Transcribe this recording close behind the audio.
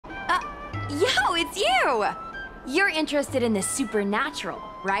Yo, it's you! You're interested in the supernatural,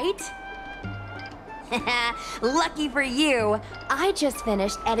 right? Lucky for you, I just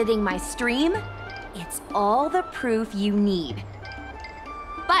finished editing my stream. It's all the proof you need.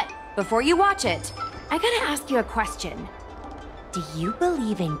 But before you watch it, I gotta ask you a question. Do you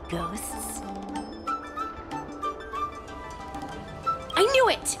believe in ghosts? I knew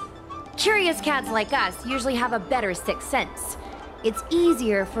it! Curious cats like us usually have a better sixth sense. It's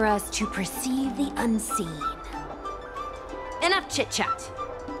easier for us to perceive the unseen. Enough chit-chat.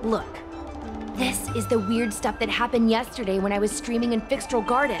 Look, this is the weird stuff that happened yesterday when I was streaming in Fixtral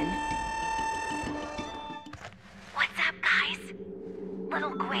Garden. What's up, guys?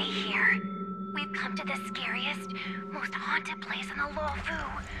 Little Gwei here. We've come to the scariest, most haunted place in the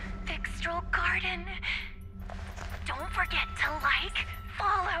Luofu, Fixtral Garden. Don't forget to like,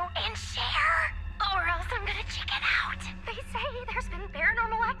 follow, and share, or else I'm gonna check it out. They say there's been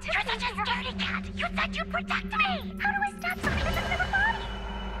paranormal activity. You're such a scaredy cat. You said you'd protect me. How do I stab something that doesn't have a body?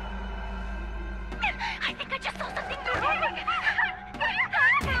 I think I just saw something moving.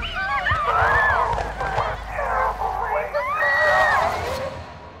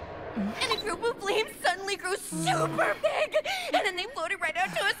 And a group of flames suddenly grew super big, and then they floated right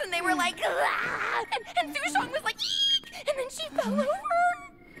out to us, and they were like, ah! And Sushong was like, eek! And then she fell over.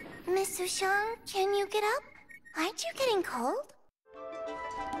 Miss Sushong, can you get up? Aren't you getting cold?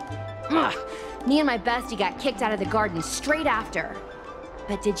 Ugh. Me and my bestie got kicked out of the garden straight after.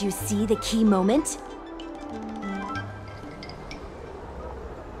 But did you see the key moment?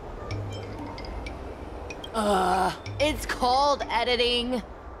 It's called editing.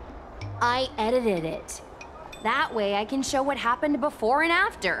 I edited it. That way I can show what happened before and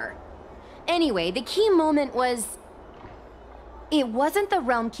after. Anyway, the key moment was... It wasn't the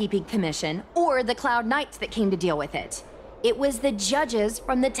Realm Keeping Commission or the Cloud Knights that came to deal with it. It was the judges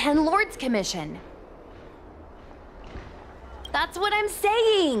from the Ten Lords Commission. That's what I'm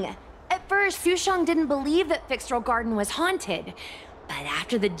saying! At first, Sushong didn't believe that Fixtral Garden was haunted. But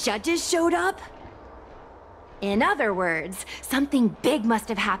after the judges showed up... In other words, something big must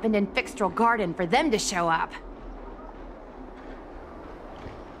have happened in Fixtral Garden for them to show up.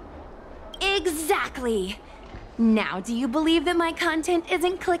 Exactly! Now, do you believe that my content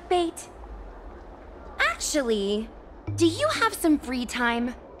isn't clickbait? Actually, do you have some free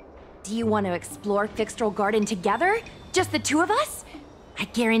time? Do you want to explore Fixtral Garden together? Just the two of us? I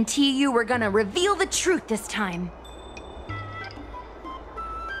guarantee you we're gonna reveal the truth this time.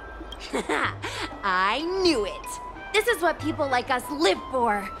 I knew it! This is what people like us live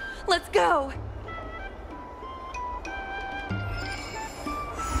for! Let's go!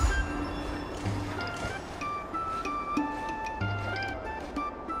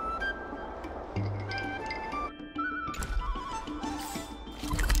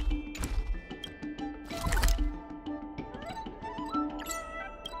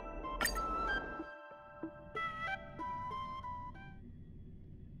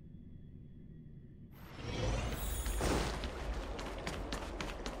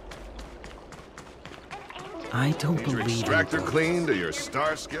 I don't Need your believe extractor in cleaned or your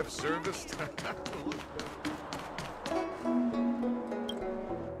star skip serviced?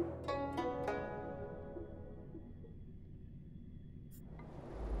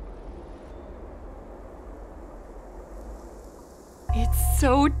 It's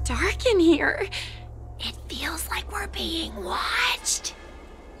so dark in here. It feels like we're being watched.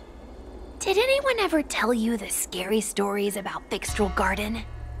 Did anyone ever tell you the scary stories about Fixtral Garden?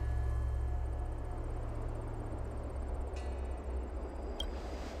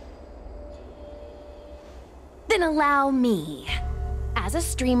 Then allow me. As a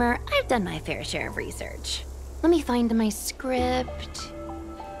streamer, I've done my fair share of research. Let me find my script.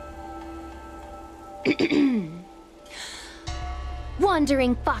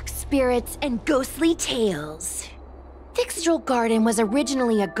 Wandering fox spirits and ghostly tales. Fixtral Garden was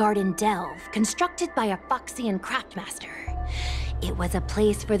originally a garden delve constructed by a foxian craftmaster. It was a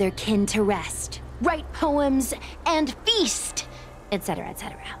place for their kin to rest, write poems, and feast, etc.,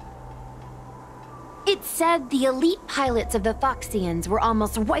 etc. It said the elite pilots of the Foxians were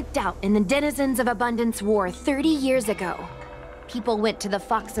almost wiped out in the Denizens of Abundance War 30 years ago. People went to the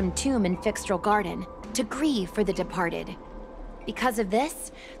Foxum tomb in Fixtral Garden to grieve for the departed. Because of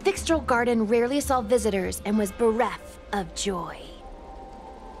this, Fixtral Garden rarely saw visitors and was bereft of joy.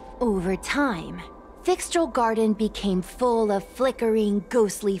 Over time, Fixtral Garden became full of flickering,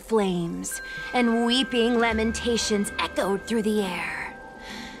 ghostly flames, and weeping lamentations echoed through the air.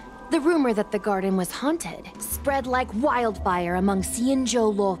 The rumor that the garden was haunted spread like wildfire among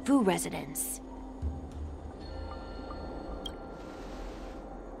Xianzhou Luofu residents.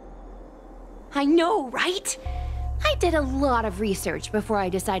 I know, right? I did a lot of research before I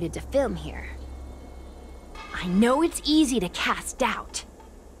decided to film here. I know it's easy to cast doubt,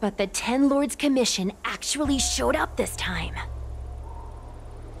 but the Ten Lords Commission actually showed up this time.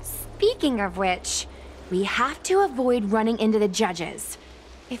 Speaking of which, we have to avoid running into the judges.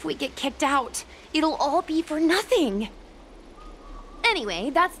 If we get kicked out, it'll all be for nothing.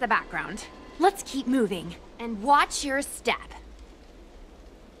 Anyway, that's the background. Let's keep moving, and watch your step.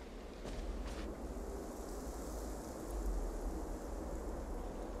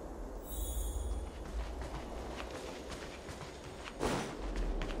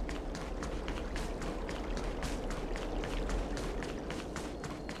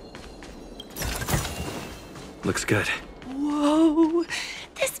 Looks good. Whoa!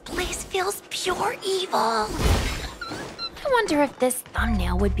 This place feels pure evil. I wonder if this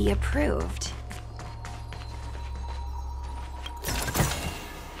thumbnail would be approved.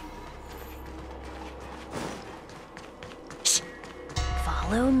 Shh!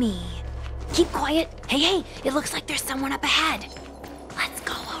 Follow me. Keep quiet. Hey, it looks like there's someone up ahead. Let's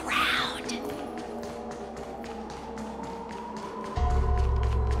go around.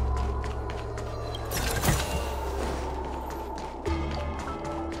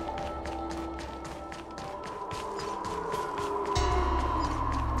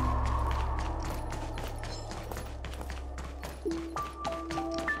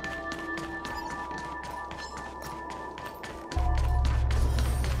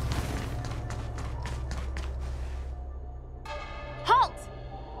 Halt!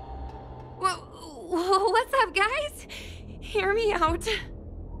 What's up, guys? Hear me out.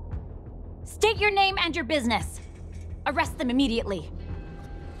 State your name and your business. Arrest them immediately.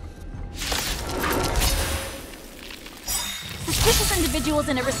 Suspicious individuals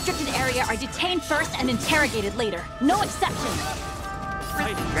in a restricted area are detained first and interrogated later. No exceptions.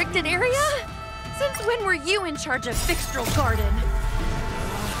 Restricted area? Since when were you in charge of Fixtral Garden?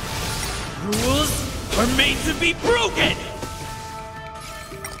 Rules are made to be broken!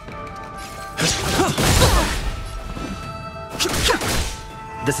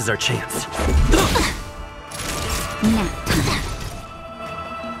 This is our chance. Nap time.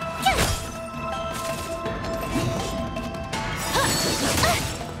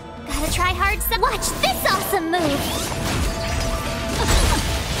 Gotta try hard some. Watch this awesome move!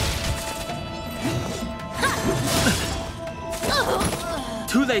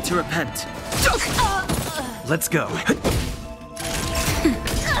 Too late to repent. Let's go.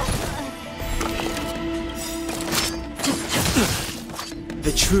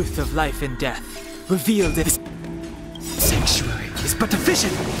 The truth of life and death, revealed in this sanctuary, is but a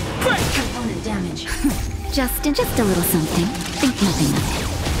vision. Break! Component damage. Just a little something. Think nothing of it.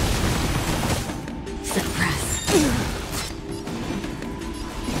 Suppress.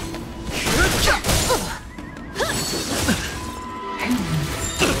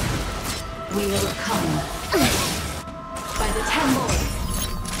 We'll come. By the Ten Lords.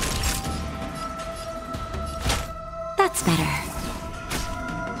 That's better.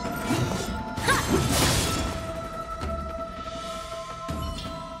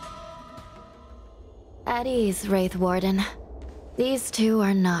 At ease, Wraith Warden. These two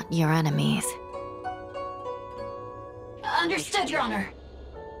are not your enemies. Understood, Your Honor.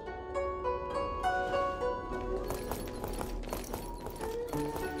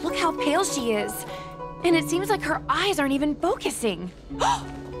 Look how pale she is. And it seems like her eyes aren't even focusing.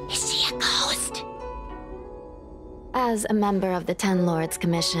 Is she a ghost? As a member of the Ten Lords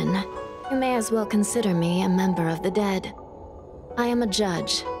Commission, you may as well consider me a member of the dead. I am a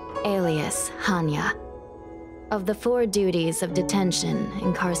judge, alias Hanya. Of the 4 duties of detention,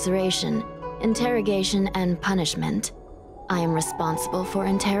 incarceration, interrogation, and punishment, I am responsible for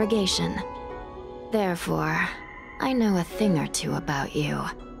interrogation. Therefore, I know a thing or two about you.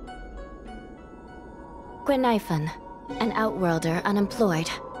 Guinaifen, an outworlder unemployed.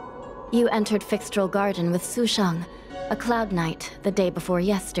 You entered Fixtral Garden with Sushang, a Cloud Knight, the day before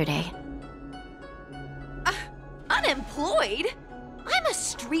yesterday. Unemployed? I'm a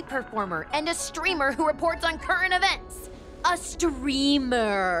street performer and a streamer who reports on current events. A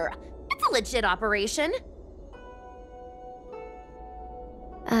streamer. It's a legit operation.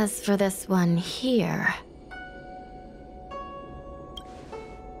 As for this one here...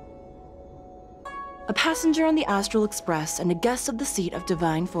 A passenger on the Astral Express and a guest of the seat of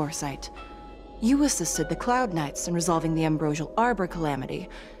Divine Foresight. You assisted the Cloud Knights in resolving the Ambrosial Arbor calamity,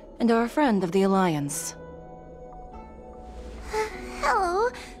 and are a friend of the Alliance. Hello.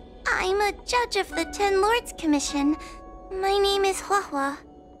 I'm a judge of the Ten Lords Commission. My name is Huahua.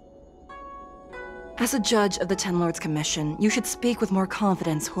 As a judge of the Ten Lords Commission, you should speak with more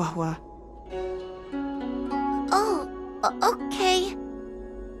confidence, Huahua. Okay.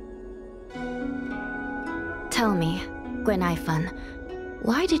 Tell me, Gwenaifan,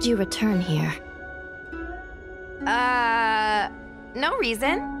 why did you return here? No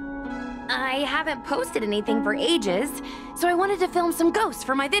reason. I haven't posted anything for ages, so I wanted to film some ghosts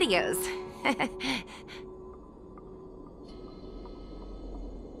for my videos.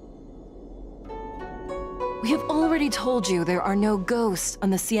 We have already told you there are no ghosts on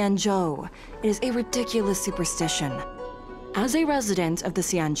the Xianzhou. It is a ridiculous superstition. As a resident of the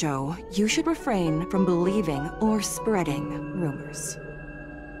Xianzhou, you should refrain from believing or spreading rumors.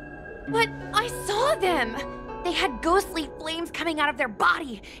 But I saw them! They had ghostly flames coming out of their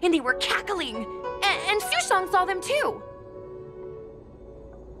body, and they were cackling. And Sushang saw them too!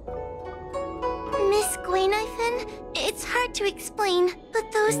 Miss Gwenaifan, it's hard to explain,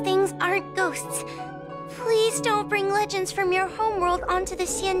 but those things aren't ghosts. Please don't bring legends from your homeworld onto the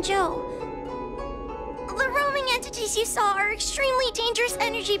Xianzhou. The roaming entities you saw are extremely dangerous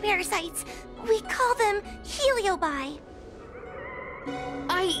energy parasites. We call them heliobi.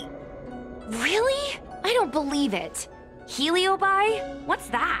 Really? I don't believe it. Heliobi? What's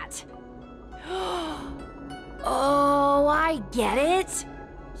that? Oh, I get it.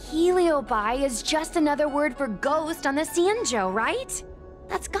 Heliobi is just another word for ghost on the Xianzhou, right?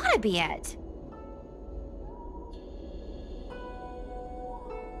 That's gotta be it.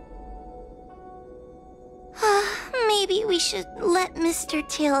 Maybe we should let Mr.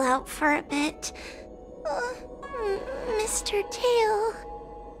 Tail out for a bit. Mr. Tail.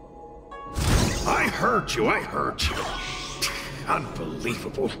 I heard you.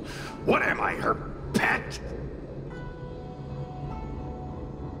 Unbelievable. What am I, her pet?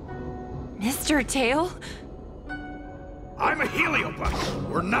 Mr. Tail? I'm a heliobus.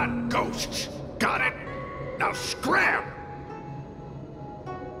 We're not ghosts. Got it? Now scram!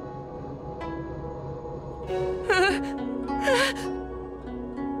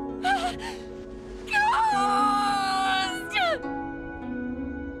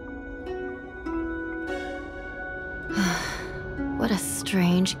 What a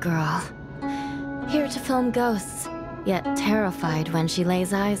strange girl. Here to film ghosts, yet terrified when she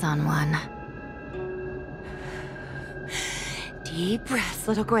lays eyes on one. Deep breaths,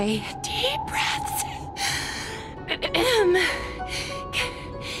 little Gray. Deep breaths.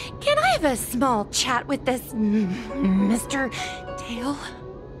 Can I have a small chat with this Mr. Tail?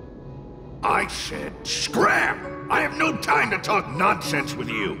 I said scram! I have no time to talk nonsense with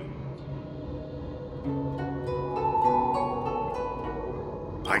you.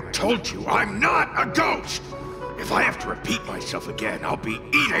 I told you I'm not a ghost! If I have to repeat myself again, I'll be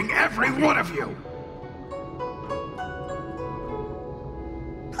eating every one of you!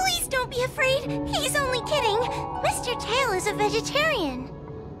 Please don't be afraid. He's only kidding. Mr. Tail is a vegetarian.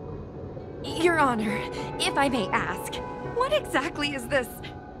 Your Honor, if I may ask, what exactly is this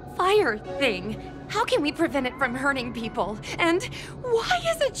fire thing? How can we prevent it from hurting people? And why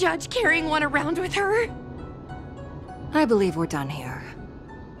is a judge carrying one around with her? I believe we're done here.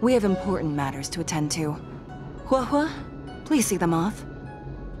 We have important matters to attend to. Hua, please see them off.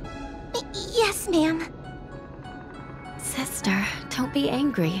 Yes, ma'am. Sister, don't be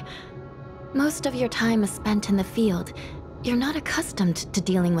angry. Most of your time is spent in the field. You're not accustomed to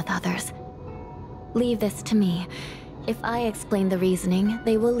dealing with others. Leave this to me. If I explain the reasoning,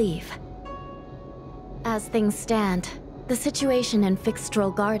 they will leave. As things stand, the situation in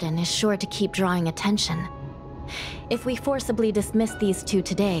Fixtral Garden is sure to keep drawing attention. If we forcibly dismiss these two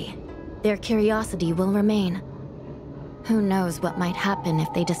today, their curiosity will remain. Who knows what might happen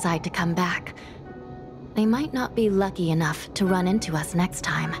if they decide to come back. They might not be lucky enough to run into us next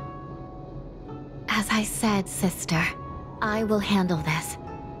time. As I said, sister, I will handle this.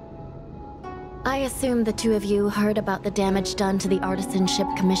 I assume the two of you heard about the damage done to the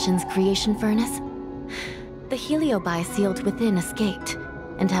Artisanship Commission's creation furnace? The heliobi sealed within escaped,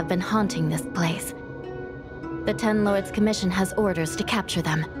 and have been haunting this place. The Ten Lords Commission has orders to capture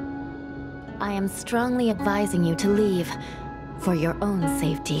them. I am strongly advising you to leave, for your own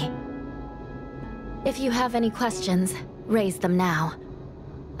safety. If you have any questions, raise them now.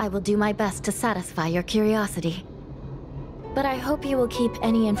 I will do my best to satisfy your curiosity. But I hope you will keep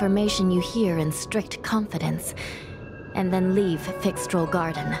any information you hear in strict confidence, and then leave Fixtral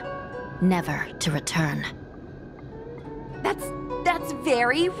Garden, never to return. That's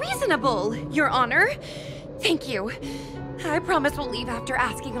very reasonable, Your Honor. Thank you. I promise we'll leave after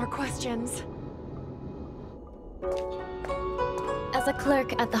asking our questions. As a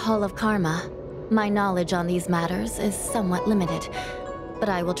clerk at the Hall of Karma, my knowledge on these matters is somewhat limited, but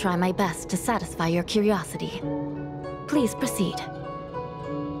I will try my best to satisfy your curiosity. Please proceed.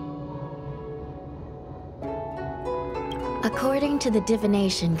 According to the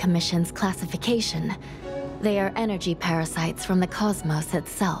Divination Commission's classification, they are energy parasites from the cosmos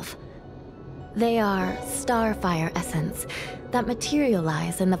itself. They are starfire essence that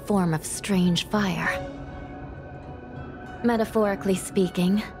materialize in the form of strange fire. Metaphorically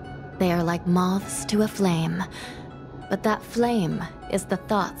speaking, they are like moths to a flame, but that flame is the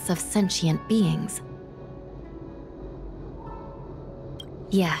thoughts of sentient beings.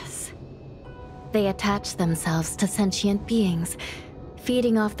 Yes. They attach themselves to sentient beings,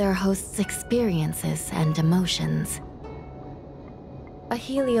 feeding off their host's experiences and emotions. A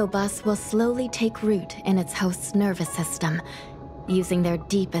heliobus will slowly take root in its host's nervous system, using their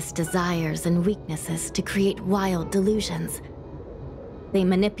deepest desires and weaknesses to create wild delusions. They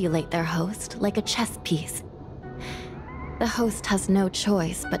manipulate their host like a chess piece. The host has no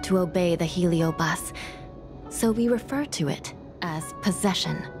choice but to obey the heliobus, so we refer to it as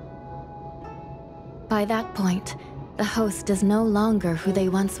possession. By that point, the host is no longer who they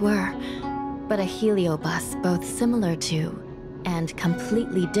once were, but a heliobus both similar to and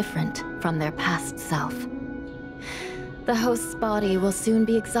completely different from their past self. The host's body will soon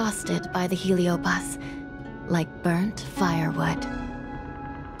be exhausted by the heliobus, like burnt firewood.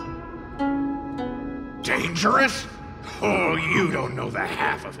 Dangerous? Oh, you don't know the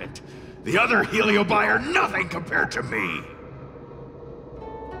half of it. The other heliobi are nothing compared to me.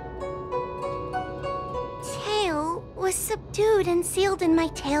 Was subdued and sealed in my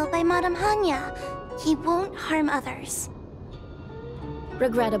tail by Madame Hanya. He won't harm others.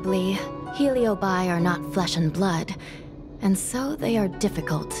 Regrettably, heliobi are not flesh and blood, and so they are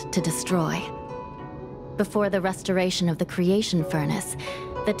difficult to destroy. Before the restoration of the creation furnace,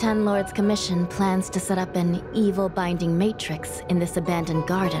 the Ten Lords Commission plans to set up an evil binding matrix in this abandoned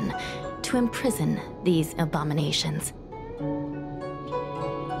garden to imprison these abominations.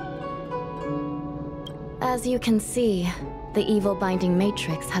 As you can see, the evil binding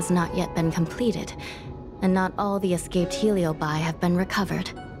matrix has not yet been completed, and not all the escaped heliobi have been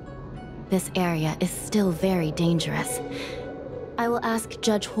recovered. This area is still very dangerous. I will ask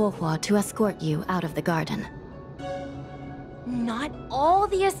Judge Huohua to escort you out of the garden. Not all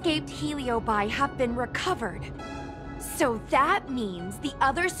the escaped heliobi have been recovered. So that means the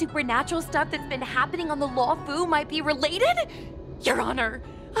other supernatural stuff that's been happening on the Luofu might be related? Your Honor,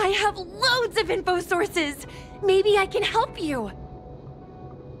 I have loads of info sources! Maybe I can help you!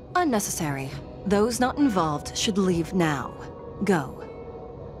 Unnecessary. Those not involved should leave now. Go.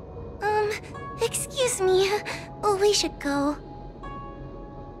 Excuse me. We should go.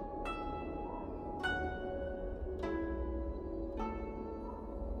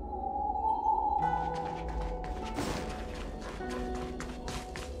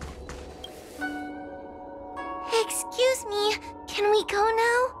 Excuse me, can we go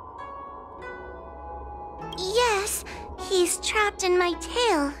now? Yes, he's trapped in my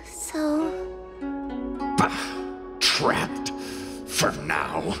tail, so... Bah! Trapped? For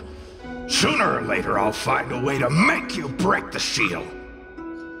now? Sooner or later I'll find a way to make you break the seal!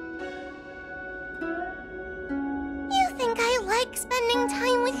 You think I like spending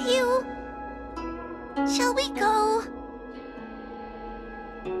time with you? Shall we go?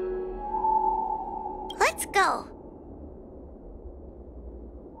 Let's go!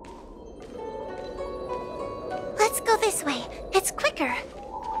 Let's go this way. It's quicker.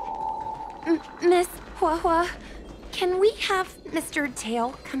 Miss Huohua, can we have Mr.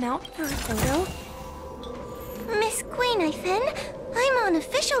 Tail come out for a photo? Miss Guinevere, I'm on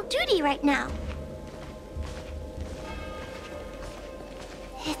official duty right now.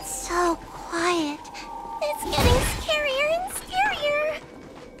 It's so quiet. It's getting scarier and scarier.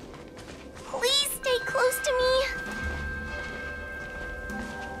 Please stay close to me.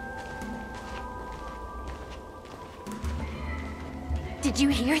 Did you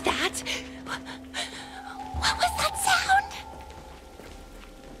hear that? What was that sound?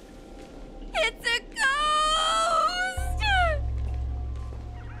 It's a ghost!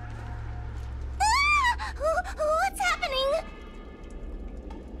 What's happening?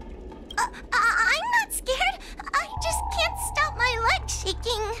 I'm not scared. I just can't stop my legs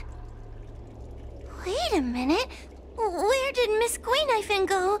shaking. Wait a minute. Where did Miss Guinevere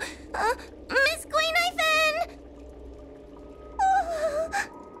go? Miss Guinevere!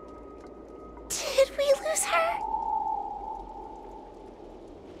 Did we lose her?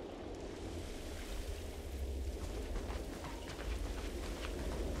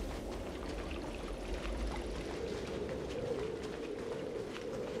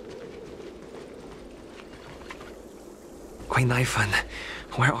 Guinevere,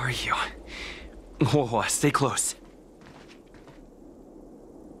 where are you? Huohua, stay close.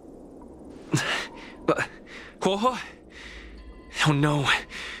 Huohua? Oh no,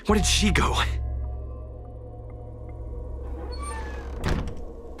 where did she go?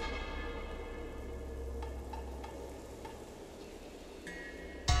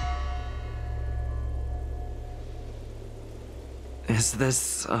 Is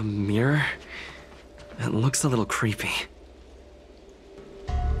this a mirror? It looks a little creepy.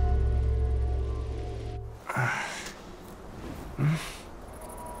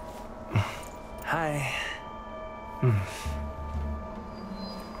 Hi.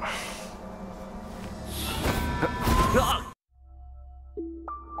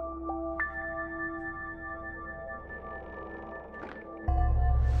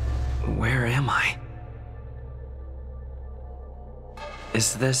 Where am I?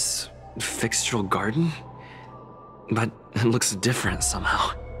 Is this Fixtural Garden? But it looks different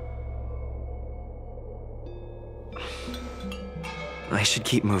somehow. I should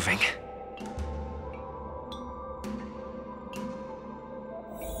keep moving.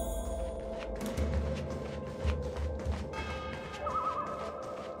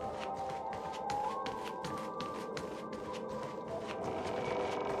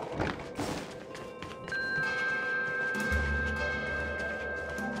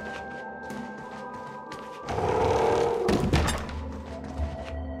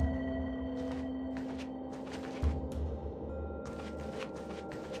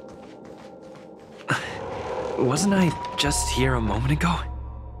 Wasn't I just here a moment ago?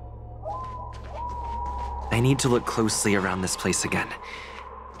 I need to look closely around this place again.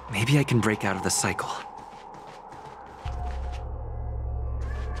 Maybe I can break out of the cycle.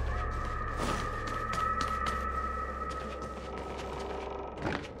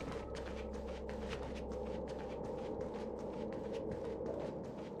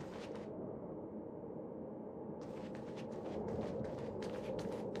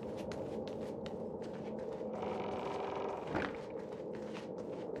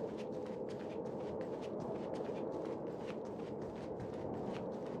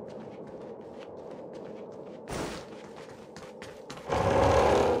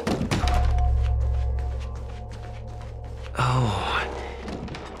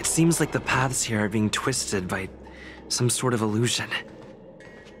 Seems like the paths here are being twisted by some sort of illusion.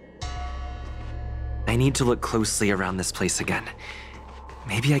 I need to look closely around this place again.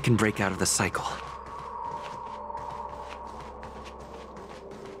 Maybe I can break out of the cycle.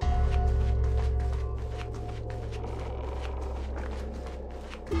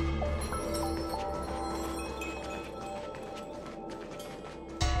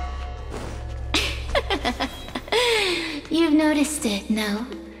 You've noticed it, no?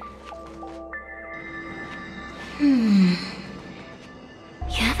 You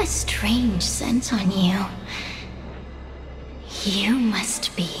have a strange scent on you. You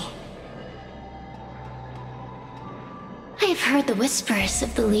must be. I've heard the whispers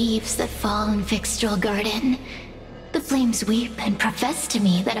of the leaves that fall in Fixtural Garden. The flames weep and profess to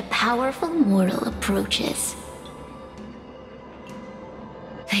me that a powerful mortal approaches.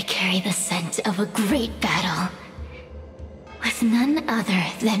 They carry the scent of a great battle, with none other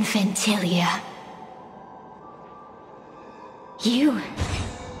than Ventilia. You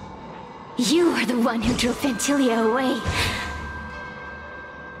are the one who drove Ventilia away.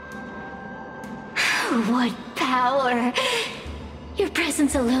 What power! Your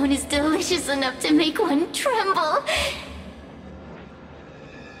presence alone is delicious enough to make one tremble.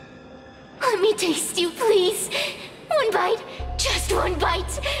 Let me taste you, please. One bite, just one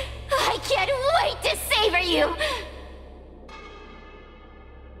bite. I can't wait to savor you.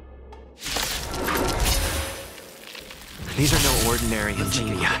 These are no ordinary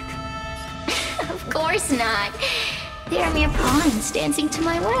ingeniac. Of course not. They are mere pawns dancing to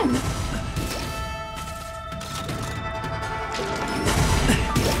my whim.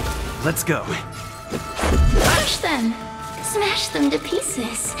 Let's go. Crush them. Smash them to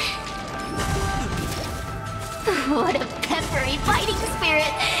pieces. What a peppery fighting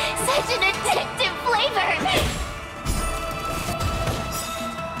spirit! Such an addictive flavor!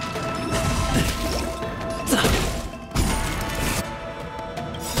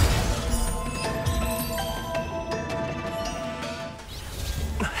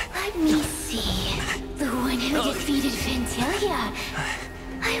 Let me see. The one who defeated Ventilia.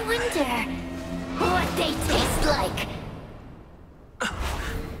 I wonder what they taste like.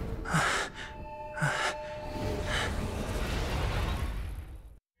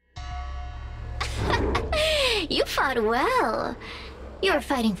 You fought well. You're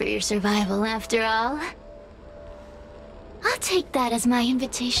fighting for your survival, after all. I'll take that as my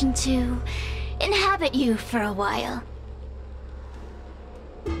invitation to inhabit you for a while.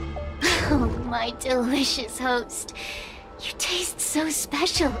 Oh, my delicious host. You taste so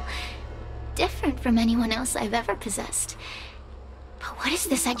special. Different from anyone else I've ever possessed. But what is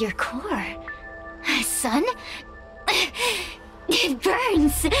this at your core? Sun? It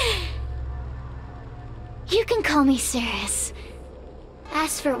burns! You can call me Cirrus.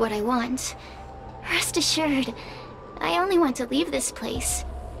 Ask for what I want. Rest assured, I only want to leave this place.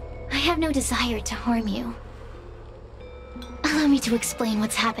 I have no desire to harm you. Allow me to explain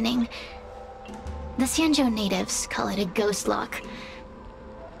what's happening. The Xianzhou natives call it a ghost lock.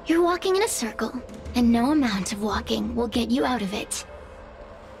 You're walking in a circle, and no amount of walking will get you out of it.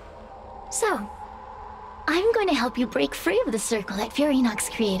 So, I'm going to help you break free of the circle that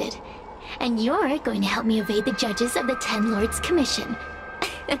Furinox created. And you're going to help me evade the judges of the Ten Lords Commission.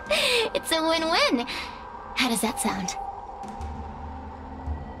 It's a win-win! How does that sound?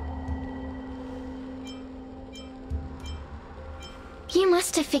 You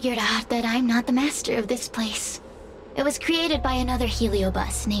must have figured out that I'm not the master of this place. It was created by another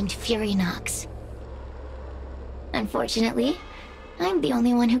heliobus named Furinox. Unfortunately, I'm the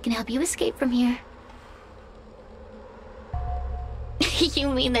only one who can help you escape from here. You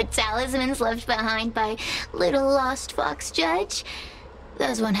mean the talismans left behind by little lost fox judge?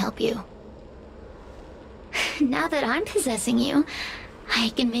 Those won't help you. Now that I'm possessing you, I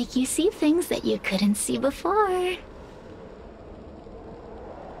can make you see things that you couldn't see before.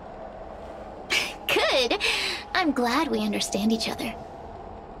 Good! I'm glad we understand each other.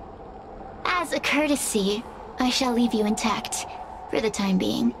 As a courtesy, I shall leave you intact, for the time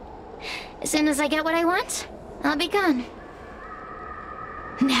being. As soon as I get what I want, I'll be gone.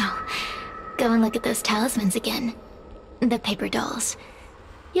 Now, go and look at those talismans again. The paper dolls.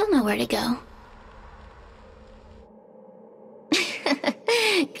 You'll know where to go.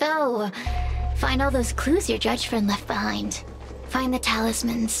 Go! Find all those clues your judge friend left behind. Find the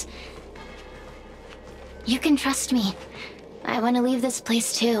talismans. You can trust me. I want to leave this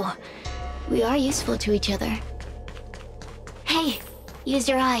place too. We are useful to each other. Hey, use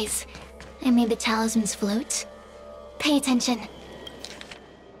your eyes. I made the talismans float. Pay attention.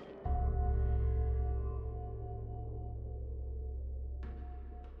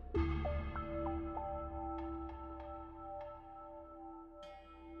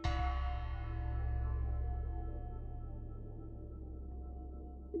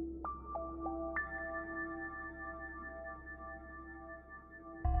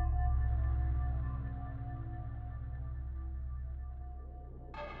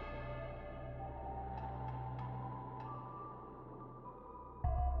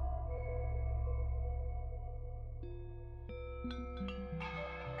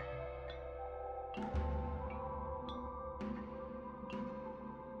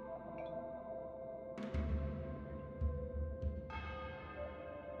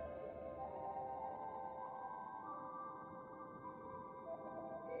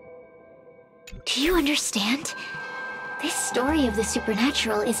 Do you understand? This story of the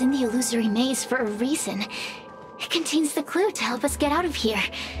supernatural is in the illusory maze for a reason. It contains the clue to help us get out of here.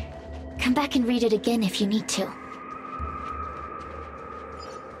 Come back and read it again if you need to.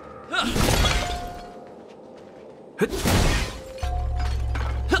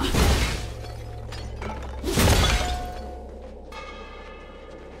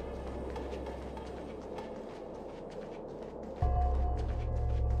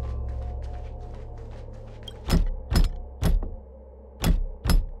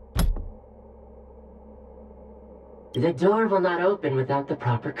 The door will not open without the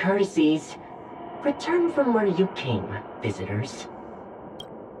proper courtesies. Return from where you came, visitors.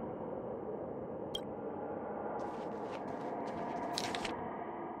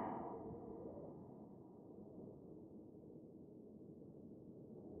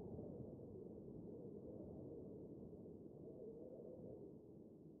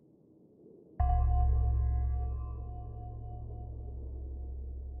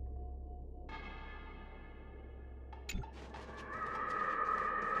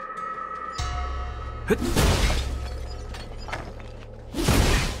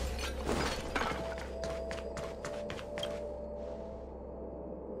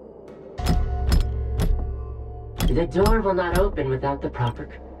 The door will not open without the proper...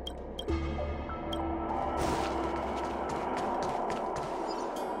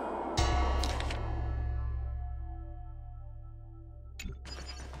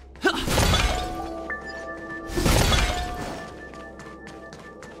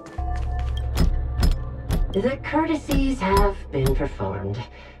 The courtesies have been performed.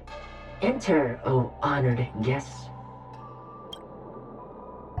 Enter, O honored guests.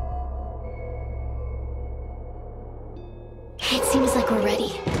 It seems like we're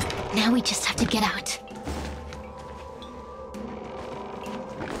ready. Now we just have to get out.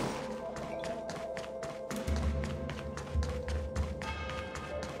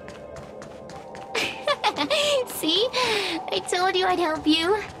 you I'd help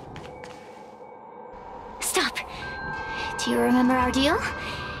you. Stop. Do you remember our deal?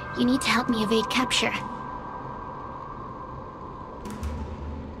 You need to help me evade capture.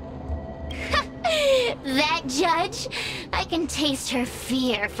 That judge? I can taste her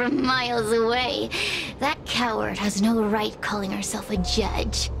fear from miles away. That coward has no right calling herself a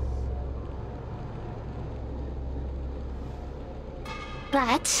judge.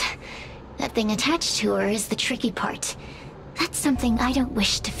 But that thing attached to her is the tricky part. That's something I don't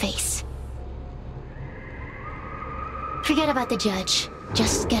wish to face. Forget about the judge.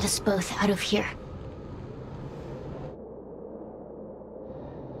 Just get us both out of here.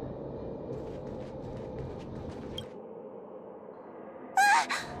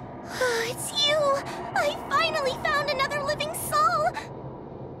 It's you! I finally found another living soul!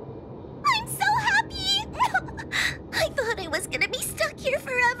 I'm so happy! I thought I was gonna be stuck here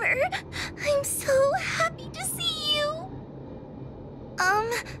forever. I'm so happy to see you.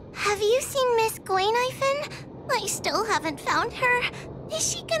 Have you seen Miss Gwayniphen? I still haven't found her.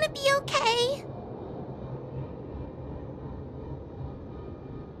 Is she gonna be okay?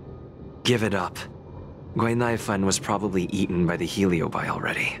 Give it up. Gwayniphen was probably eaten by the heliobi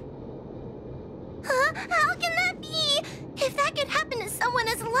already. Huh? How can that be? If that could happen to someone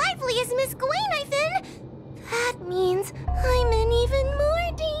as lively as Miss Gwayniphen, that means I'm in even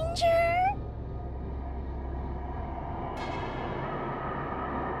more danger.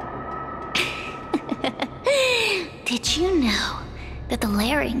 Did you know that the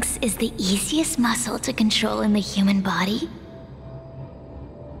larynx is the easiest muscle to control in the human body?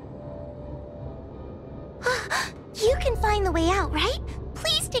 You can find the way out, right?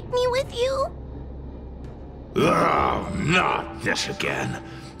 Please take me with you. Oh, not this again.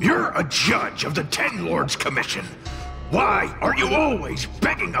 You're a judge of the Ten Lords Commission. Why are you always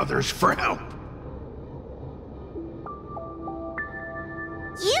begging others for help?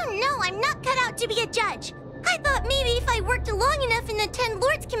 You know I'm not cut out to be a judge. I thought maybe if I worked long enough in the Ten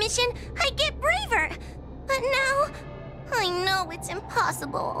Lords Commission, I'd get braver. But now, I know it's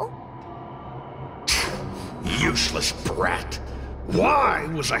impossible. Useless brat. Why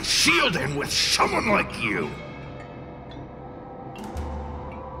was I sealed in with someone like you?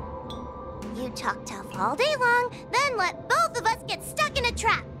 You talk tough all day long, then let both of us get stuck in a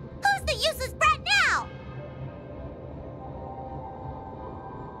trap. Who's the useless brat now?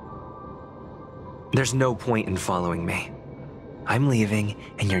 There's no point in following me. I'm leaving,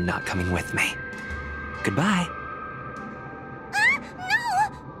 and you're not coming with me. Goodbye. No!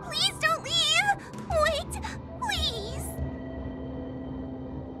 Please don't leave! Wait, please!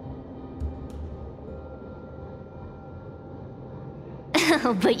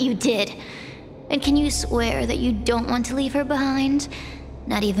 Oh, but you did. And can you swear that you don't want to leave her behind?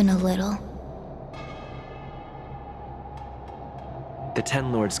 Not even a little. The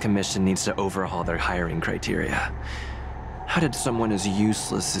Ten Lords Commission needs to overhaul their hiring criteria. How did someone as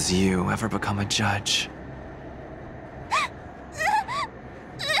useless as you ever become a judge?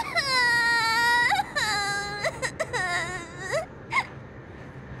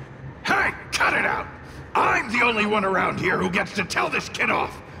 Hey, cut it out! I'm the only one around here who gets to tell this kid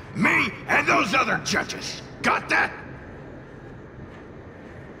off. Me and those other judges. Got that?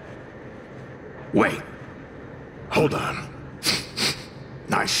 Wait. Hold on.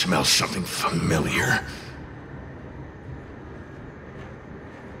 I smell something familiar.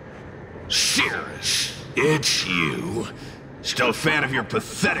 Cirrus, it's you. Still a fan of your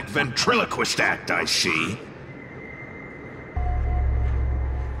pathetic ventriloquist act, I see.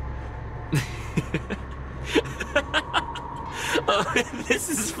 Oh, this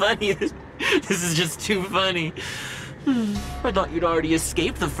is funny. This is just too funny. I thought you'd already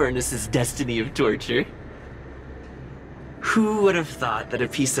escaped the furnace's destiny of torture. Who would have thought that a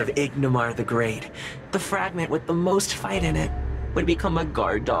piece of Ignomar the Great, the fragment with the most fight in it, would become a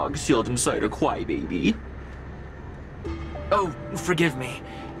guard dog sealed inside a crybaby? Oh, forgive me.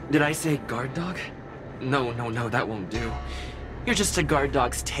 Did I say guard dog? No, that won't do. You're just a guard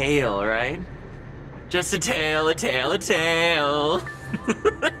dog's tail, right? Just a tail, a tail, a tail.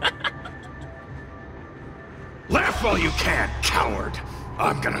 Laugh all you can, coward!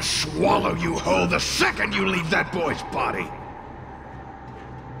 I'm gonna swallow you whole the second you leave that boy's body!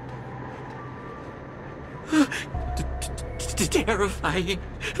 Terrifying.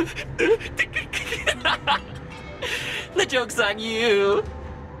 The joke's on you.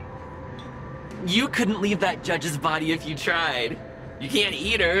 You couldn't leave that judge's body if you tried. You can't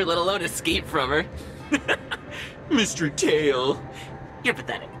eat her, let alone escape from her. Mr. Tail, you're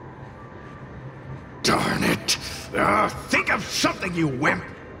pathetic. Darn it! Think of something, you wimp!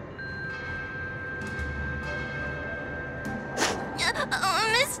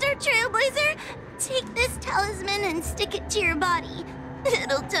 Master Trailblazer, take this talisman and stick it to your body.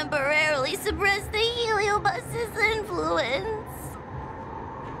 It'll temporarily suppress the heliobus's influence.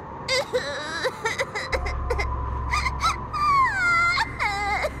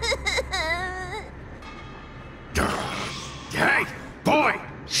 Hey, boy!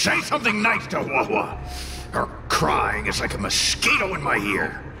 Say something nice to Wawa! Her crying is like a mosquito in my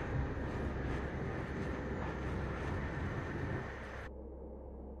ear.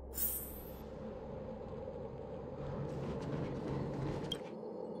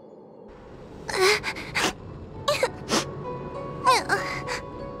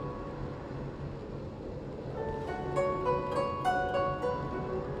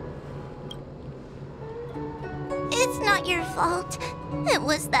 It's not your fault. It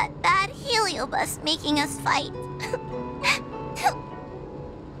was that bad heliobus making us fight.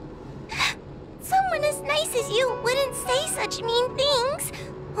 Someone as nice as you wouldn't say such mean things.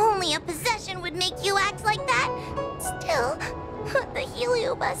 Only a possession would make you act like that. Still, what the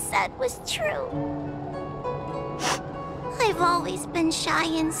heliobus said was true. I've always been shy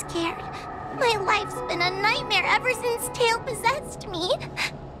and scared. My life's been a nightmare ever since Tail possessed me.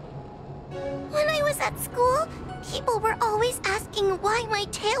 When I was at school, people were always asking why my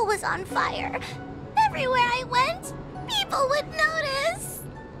tail was on fire. Everywhere I went, people would notice.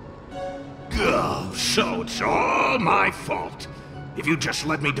 Oh, so it's all my fault. If you just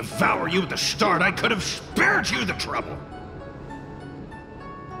let me devour you at the start, I could have spared you the trouble.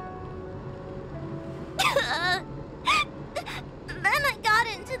 Then I got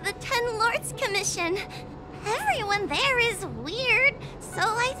into the 10 Lords Commission. Everyone there is weird, so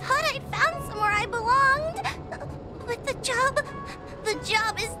I thought I'd found somewhere I belonged. But the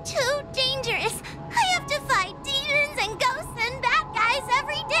job is too dangerous. I have to fight demons and ghosts and bad guys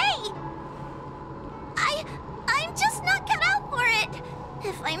every day. I'm just not cut out for it.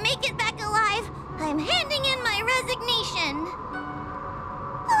 If I make it back alive, I'm handing in my resignation.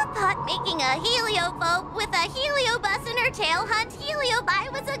 I thought making a heliophobe with a heliobus in her tail hunt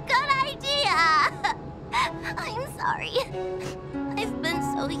heliobi was a good idea. I'm sorry. I've been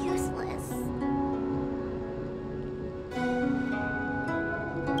so useless.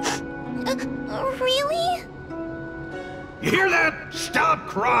 Really? You hear that? Stop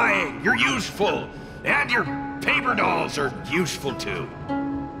crying! You're useful! And your paper dolls are useful too.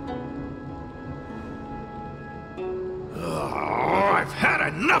 Oh, I've had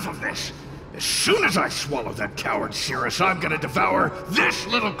enough of this! As soon as I swallow that coward Cirrus, I'm gonna devour this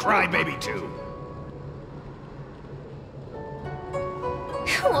little crybaby too!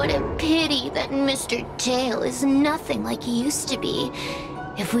 What a pity that Mr. Tail is nothing like he used to be.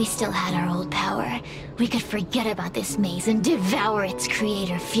 If we still had our old power, we could forget about this maze and devour its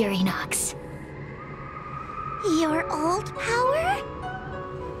creator, Furynox. Your old power?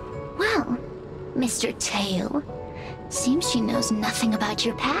 Well, Mr. Tail, seems she knows nothing about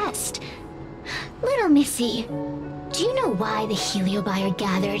your past. Little Missy, do you know why the heliobi are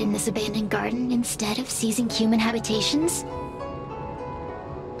gathered in this abandoned garden instead of seizing human habitations?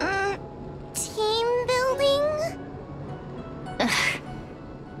 Team building?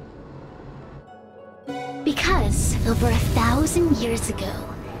 Because over 1,000 years ago,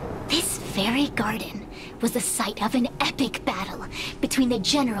 this very garden was the site of an epic battle between the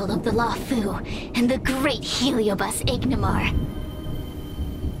general of the Luofu and the great heliobus Ignimar.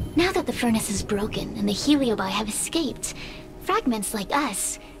 Now that the furnace is broken and the heliobi have escaped, fragments like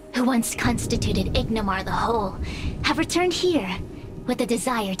us, who once constituted Ignimar the Whole, have returned here with the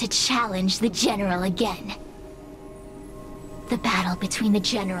desire to challenge the general again. The battle between the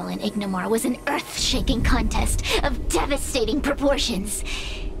general and Ignimar was an earth-shaking contest of devastating proportions.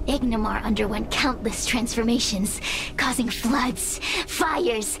 Ignimar underwent countless transformations, causing floods,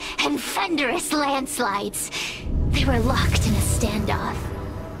 fires, and thunderous landslides. They were locked in a standoff.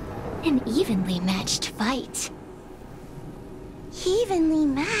 An evenly matched fight. Evenly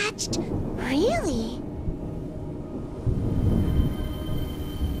matched? Really?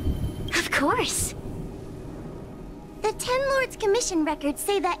 Of course. The 10 Lords Commission records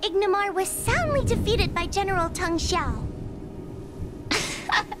say that Ignimar was soundly defeated by General Teng Xiao.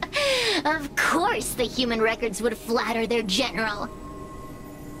 Of course the human records would flatter their general.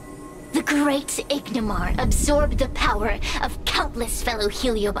 The great Ignimar absorbed the power of countless fellow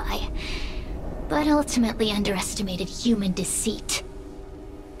heliobi, but ultimately underestimated human deceit.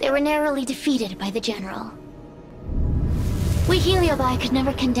 They were narrowly defeated by the general. We heliobi could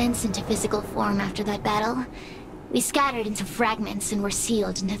never condense into physical form after that battle. We scattered into fragments and were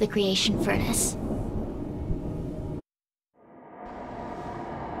sealed into the creation furnace.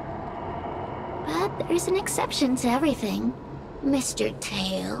 But there's an exception to everything. Mr.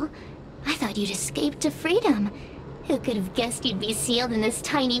 Tail, I thought you'd escaped to freedom. Who could have guessed you'd be sealed in this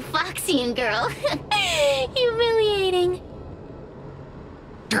tiny foxian girl? Humiliating.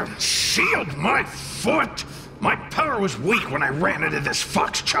 Sealed my foot? My power was weak when I ran into this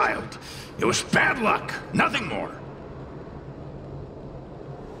fox child. It was bad luck, nothing more.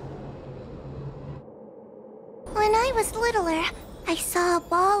 When I was littler, I saw a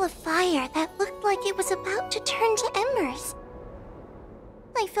ball of fire that looked like it was about to turn to embers.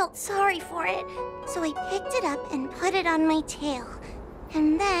 I felt sorry for it, so I picked it up and put it on my tail.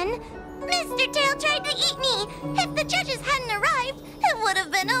 And then, Mr. Tail tried to eat me! If the judges hadn't arrived, it would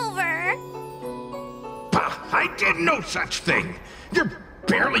have been over! Bah! I did no such thing! You're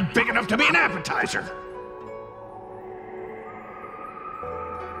barely big enough to be an appetizer!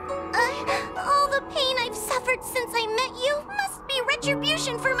 All the pain I've suffered since I met you must be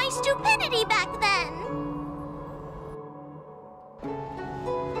retribution for my stupidity back then!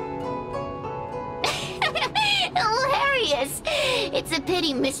 Hilarious! It's a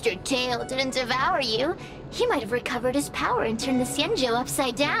pity Mr. Tail didn't devour you. He might have recovered his power and turned the Xianzhou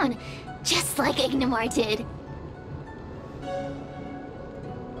upside down, just like Ignomar did.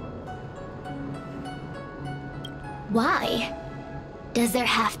 Why? Does there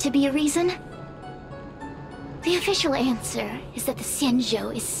have to be a reason? The official answer is that the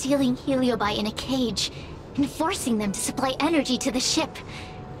Xianzhou is sealing Heliobi in a cage and forcing them to supply energy to the ship.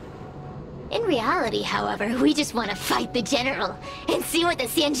 In reality, however, we just want to fight the General and see what the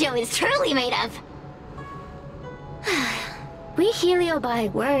Xianzhou is truly made of. We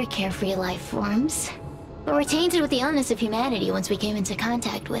Heliobi were carefree life forms, but were tainted with the illness of humanity once we came into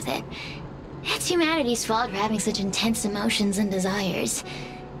contact with it. It's humanity's fault for having such intense emotions and desires.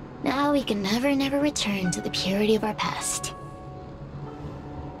 Now we can never return to the purity of our past.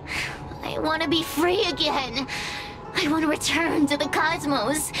 I want to be free again. I want to return to the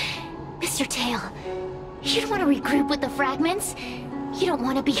cosmos. Mr. Tail, you don't want to regroup with the fragments? You don't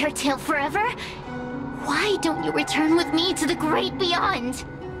want to be her tail forever? Why don't you return with me to the great beyond?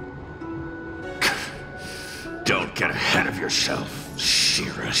 Don't get ahead of yourself,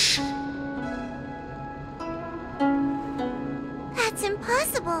 Cirrus. That's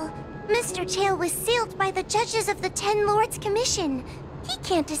impossible. Mr. Tail was sealed by the judges of the Ten Lords Commission. He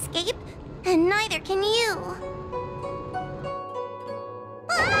can't escape, and neither can you.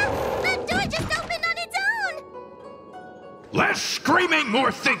 Ah! The door just opened on its own! Less screaming,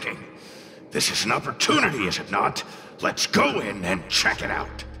 more thinking. This is an opportunity, is it not? Let's go in and check it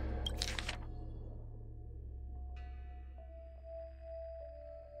out.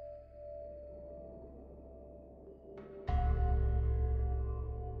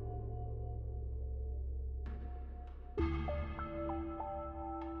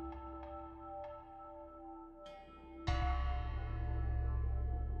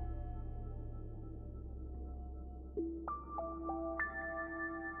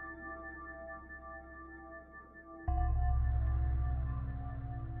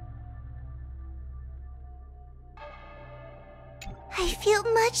 I feel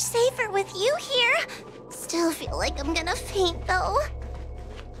much safer with you here. Still feel like I'm gonna faint, though.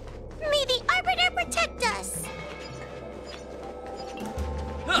 May the Arbiter protect us!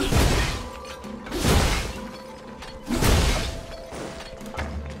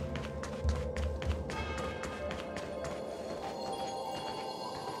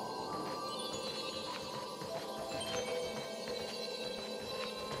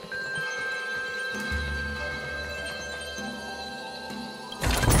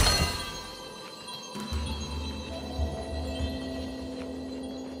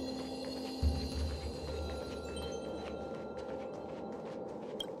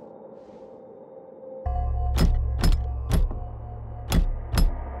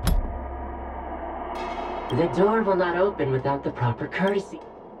 The door will not open without the proper courtesy.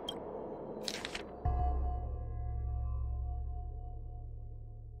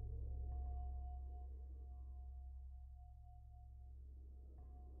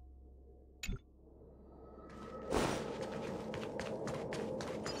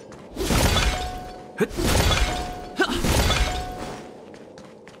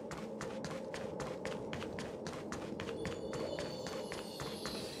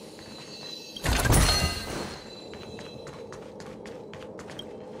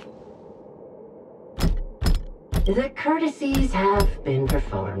 The courtesies have been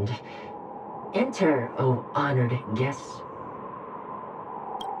performed. Enter, O honored guests.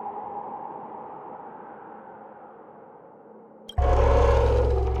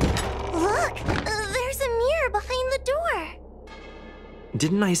 Look! There's a mirror behind the door!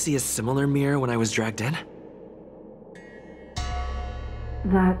 Didn't I see a similar mirror when I was dragged in?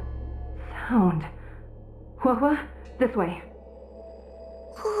 That sound. Hua, this way.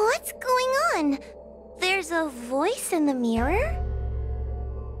 What's going on? There's a voice in the mirror?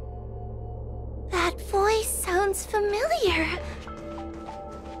 That voice sounds familiar.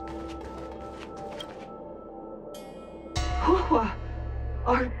 Hua,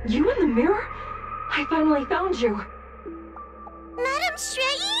 are you in the mirror? I finally found you. Madame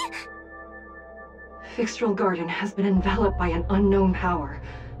Shrei? Fixtral Garden has been enveloped by an unknown power.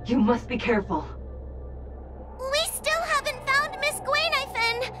 You must be careful. We still haven't found Miss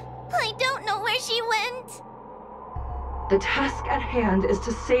Gwainifin. I don't know where she went. The task at hand is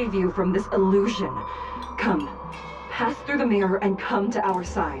to save you from this illusion. Come, pass through the mirror and come to our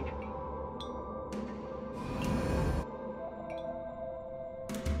side.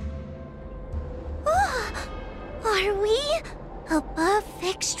 Are we above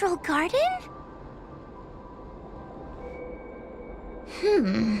Fixtral Garden?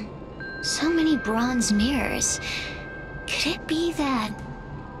 So many bronze mirrors. Could it be that...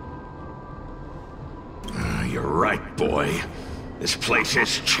 You're right, boy. This place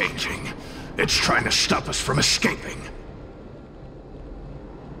is changing. It's trying to stop us from escaping.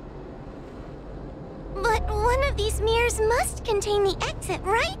 But one of these mirrors must contain the exit,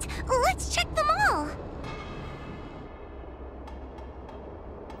 right? Let's check them all.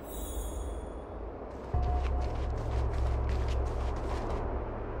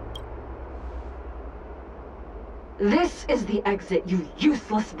 This is the exit, you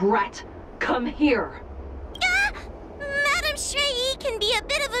useless brat! Come here! Madame Shrei can be a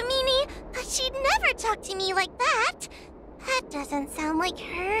bit of a meanie, but she'd never talk to me like that. That doesn't sound like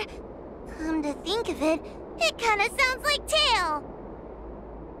her. Come to think of it, it kinda sounds like Tail.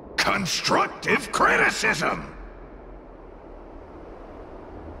 Constructive criticism!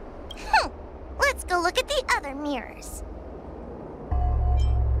 Let's go look at the other mirrors.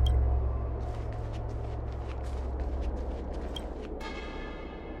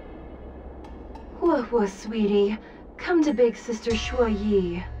 Hua, sweetie. Come to Big Sister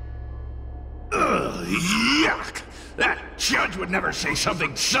Shuai. Ugh, yuck! That judge would never say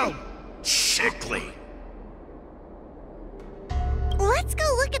something so sickly. Let's go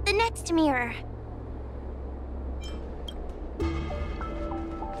look at the next mirror.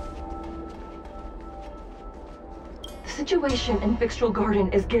 The situation in Fixtral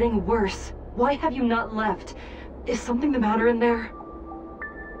Garden is getting worse. Why have you not left? Is something the matter in there?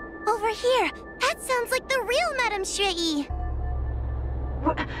 Over here. That sounds like the real Madame Shrei.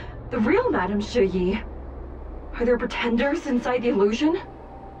 What? The real Madame Shrei? Are there pretenders inside the illusion?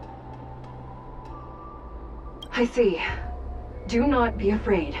 I see. Do not be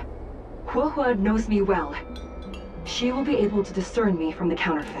afraid. Hua knows me well. She will be able to discern me from the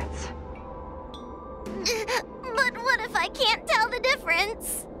counterfeits. But what if I can't tell the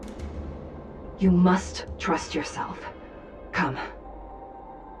difference? You must trust yourself. Come.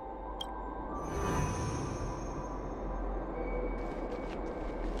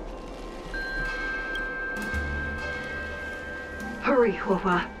 Hurry,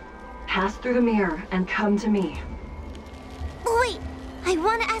 Hua. Pass through the mirror and come to me. Wait, I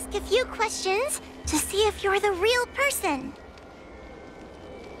want to ask a few questions to see if you're the real person.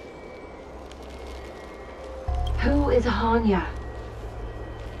 Who is Hanya?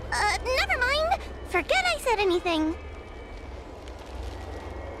 Never mind. Forget I said anything.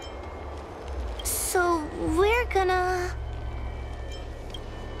 So, we're gonna...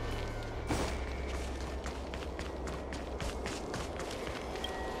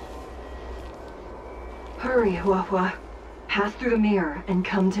 Hurry, Hua. Pass through the mirror and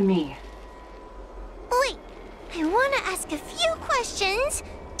come to me. Wait, I want to ask a few questions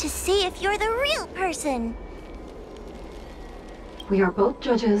to see if you're the real person. We are both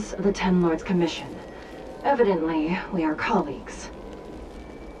judges of the Ten Lords Commission. Evidently, we are colleagues.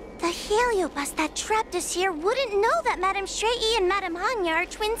 The heliobus that trapped us here wouldn't know that Madame Shrei and Madame Hanya are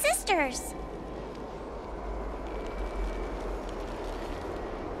twin sisters.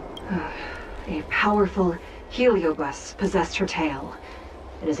 A powerful heliobus possessed her tail.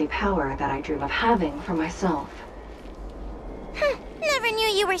 It is a power that I dream of having for myself. Never knew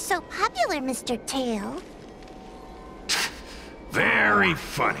you were so popular, Mr. Tail. Very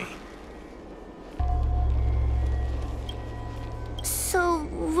funny. So,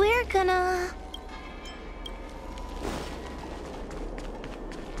 we're gonna...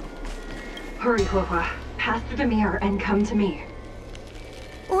 Hurry, Hua. Pass through the mirror and come to me.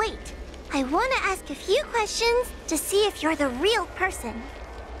 Wait, I want to ask a few questions to see if you're the real person.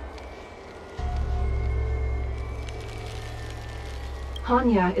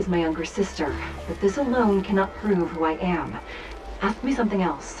 Hanya is my younger sister, but this alone cannot prove who I am. Ask me something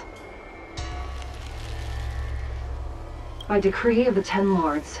else. By decree of the Ten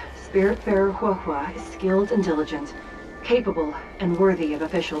Lords, Spiritfarer Huohua is skilled and diligent, capable and worthy of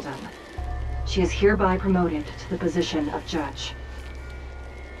officialdom. She is hereby promoted to the position of judge.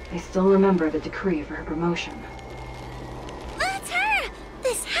 I still remember the decree for her promotion. That's her!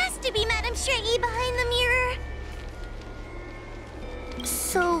 This has to be Madame Shrey behind the mirror.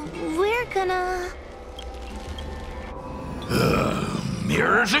 So, we're gonna...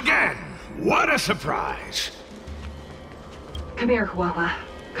 Mirrors again! What a surprise! Come here, Huohua.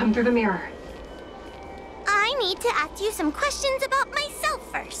 Come through the mirror. I need to ask you some questions about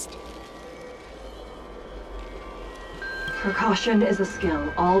myself first. Precaution is a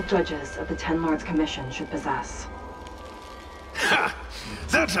skill all judges of the Ten Lords Commission should possess. Ha!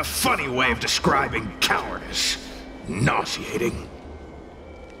 That's a funny way of describing cowardice. Nauseating.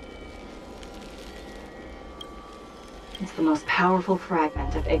 It's the most powerful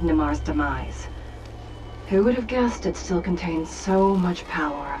fragment of Ignimar's demise. Who would have guessed it still contains so much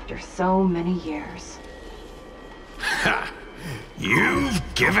power after so many years? Ha! You've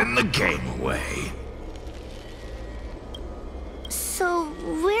given the game away. So,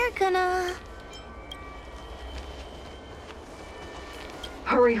 we're gonna...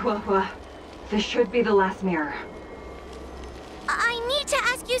 Hurry, Huohua. This should be the last mirror. I need to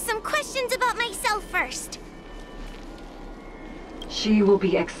ask you some questions about myself first. She will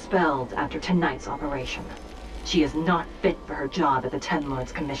be expelled after tonight's operation. She is not fit for her job at the Ten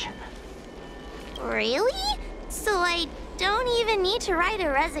Lords Commission. Really? So I don't even need to write a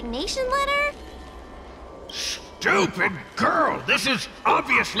resignation letter? Stupid girl! This is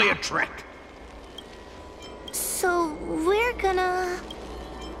obviously a trick! So we're gonna...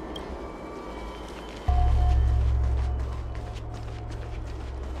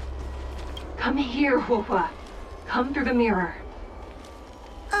 Come here, Huohua. Come through the mirror.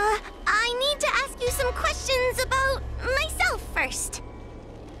 I need to ask you some questions about myself first.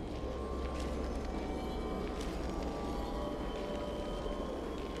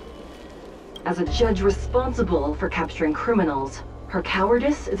 As a judge responsible for capturing criminals, her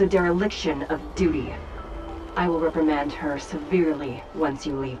cowardice is a dereliction of duty. I will reprimand her severely once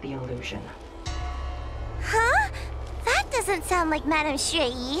you leave the illusion. Huh? That doesn't sound like Madame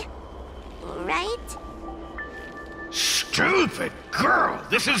Shrey. Right? Stupid girl!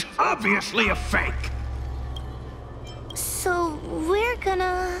 This is obviously a fake! So we're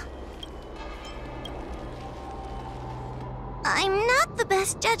gonna... I'm not the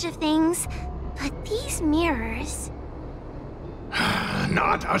best judge of things, but these mirrors...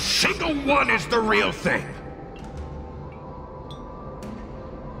 Not a single one is the real thing!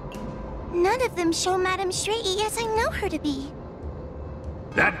 None of them show Madame Shrey as I know her to be.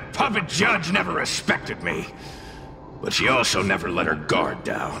 That puppet judge never respected me. But she also never let her guard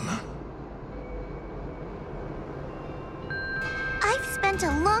down. I've spent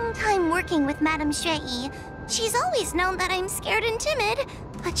a long time working with Madame Shrey. She's always known that I'm scared and timid,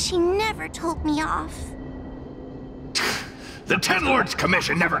 but she never told me off. The Ten Lords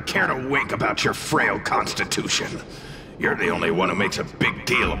Commission never cared a wink about your frail constitution. You're the only one who makes a big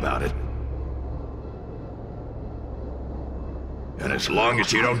deal about it. And as long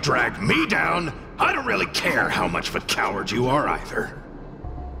as you don't drag me down, I don't really care how much of a coward you are either.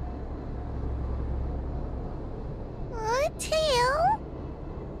 Tail?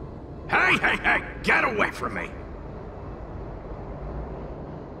 Hey, hey, hey! Get away from me!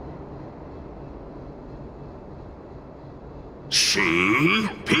 See?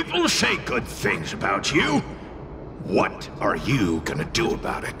 People say good things about you. What are you gonna do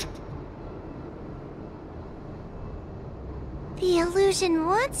about it? The illusion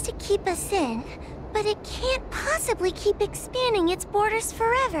wants to keep us in, but it can't possibly keep expanding its borders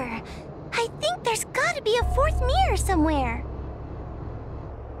forever. I think there's gotta be a fourth mirror somewhere.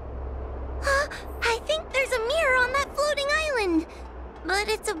 I think there's a mirror on that floating island, but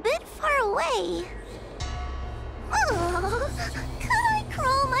it's a bit far away. Oh, could I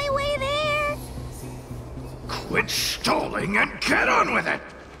crawl my way there? Quit stalling and get on with it!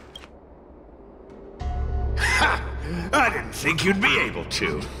 Ha! I didn't think you'd be able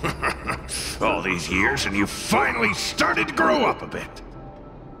to. All these years and you finally started to grow up a bit.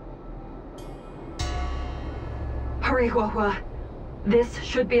 Hurry, Huohua. This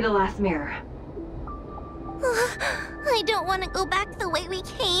should be the last mirror. I don't want to go back the way we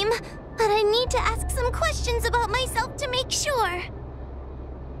came, but I need to ask some questions about myself to make sure.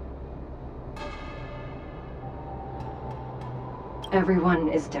 Everyone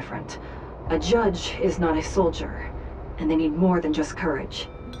is different. A judge is not a soldier, and they need more than just courage.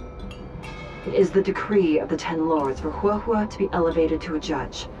 It is the decree of the Ten Lords for Huohua to be elevated to a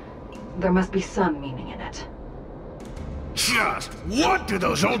judge. There must be some meaning in it. Just what do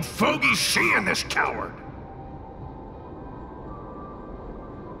those old fogies see in this coward?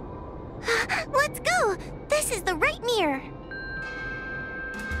 Let's go! This is the right mirror!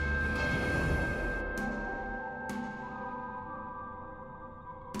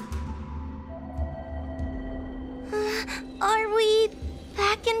 Are we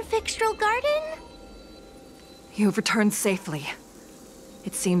back in Fixtral Garden? You have returned safely.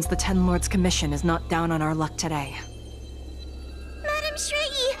 It seems the Ten Lords' commission is not down on our luck today. Madam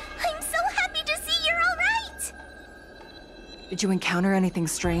Shrey, I'm so happy to see you're all right! Did you encounter anything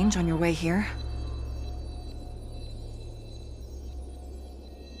strange on your way here?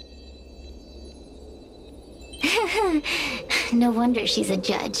 No wonder she's a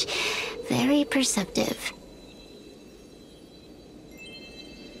judge. Very perceptive.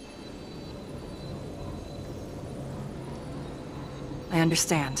 I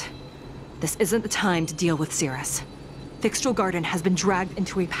understand. This isn't the time to deal with Cirrus. Fixtral Garden has been dragged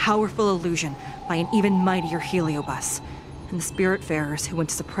into a powerful illusion by an even mightier heliobus, and the Spiritfarers who went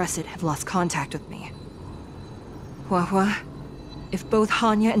to suppress it have lost contact with me. Huohua, if both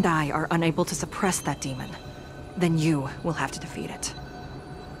Hanya and I are unable to suppress that demon, then you will have to defeat it.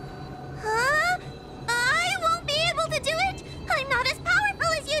 Huh? I won't be able to do it! I'm not as powerful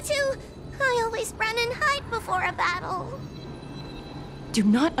as you two! I always run and hide before a battle. Do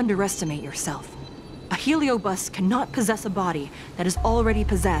not underestimate yourself. A heliobus cannot possess a body that is already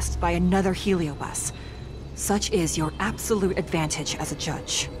possessed by another heliobus. Such is your absolute advantage as a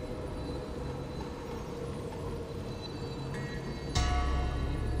judge.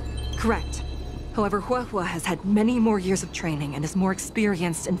 Correct. However, Huohua has had many more years of training and is more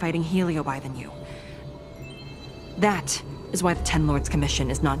experienced in fighting heliobi than you. That is why the Ten Lords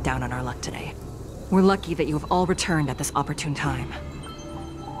Commission is not down on our luck today. We're lucky that you have all returned at this opportune time.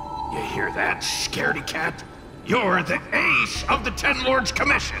 You hear that, scaredy cat? You're the ace of the Ten Lords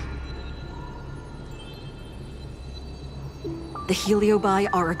Commission! The heliobi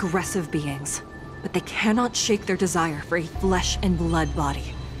are aggressive beings, but they cannot shake their desire for a flesh and blood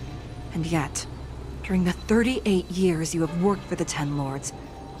body. And yet, during the 38 years you have worked for the Ten Lords,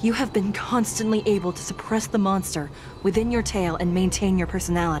 you have been constantly able to suppress the monster within your tail and maintain your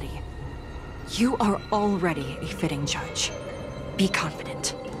personality. You are already a fitting judge. Be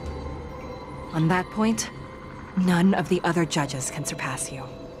confident. On that point, none of the other judges can surpass you.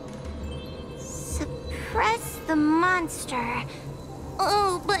 Suppress the monster.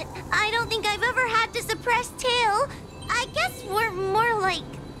 Oh, but I don't think I've ever had to suppress Tail. I guess we're more like...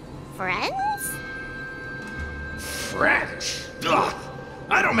 friends? Friends? Ugh!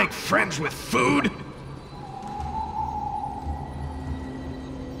 I don't make friends with food!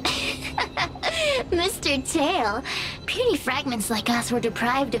 Mr. Tail, puny fragments like us were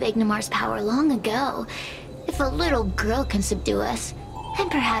deprived of Ignimar's power long ago. If a little girl can subdue us, then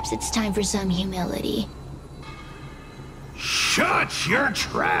perhaps it's time for some humility. Shut your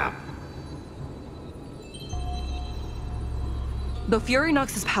trap! Though Fury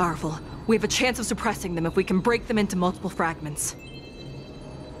Nox is powerful, we have a chance of suppressing them if we can break them into multiple fragments.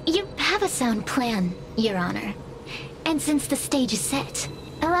 You have a sound plan, Your Honor. And since the stage is set,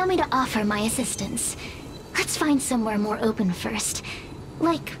 allow me to offer my assistance. Let's find somewhere more open first.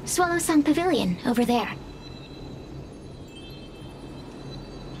 Like Swallow Song Pavilion, over there.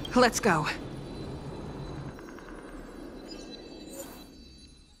 Let's go.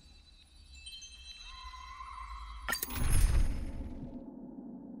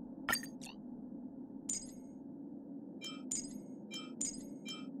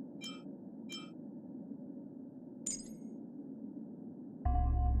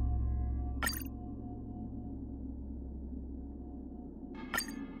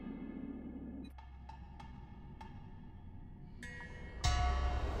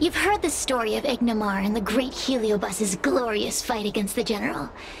 You've heard the story of Ignimar and the great Heliobus's glorious fight against the General.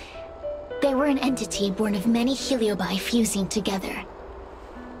 They were an entity born of many Heliobi fusing together.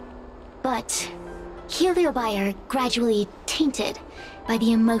 But Heliobi are gradually tainted by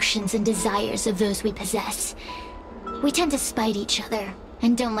the emotions and desires of those we possess. We tend to spite each other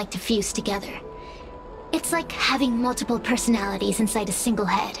and don't like to fuse together. It's like having multiple personalities inside a single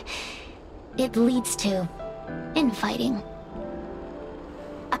head. It leads to infighting.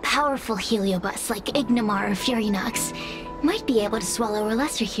 A powerful Heliobus like Ignimar or Fury Nox might be able to swallow a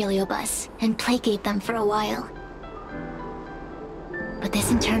lesser Heliobus and placate them for a while. But this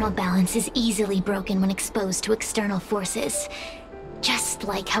internal balance is easily broken when exposed to external forces. Just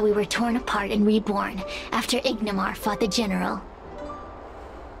like how we were torn apart and reborn after Ignimar fought the General.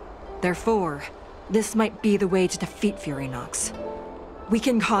 Therefore, this might be the way to defeat Furynox. We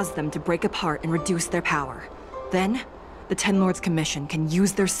can cause them to break apart and reduce their power. Then, the Ten Lords Commission can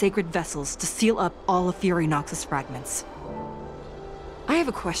use their sacred vessels to seal up all of Furynox's fragments. I have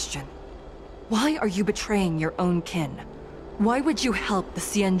a question. Why are you betraying your own kin? Why would you help the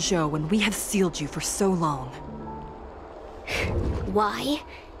Xianzhou when we have sealed you for so long? Why?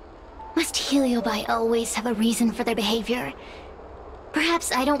 Must Heliobi always have a reason for their behavior?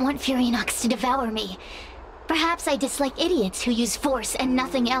 Perhaps I don't want Furynox to devour me. Perhaps I dislike idiots who use force and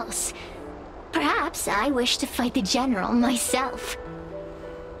nothing else. Perhaps I wish to fight the General myself.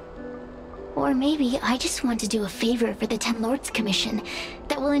 Or maybe I just want to do a favor for the Ten Lords Commission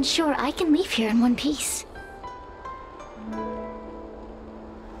that will ensure I can leave here in one piece.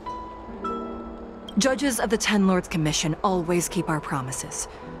 Judges of the Ten Lords Commission always keep our promises.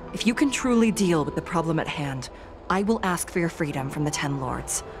 If you can truly deal with the problem at hand, I will ask for your freedom from the Ten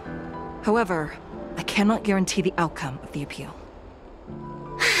Lords. However, I cannot guarantee the outcome of the appeal.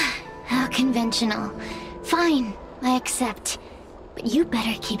 How conventional. Fine, I accept. But you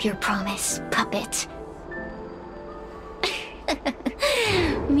better keep your promise, puppet.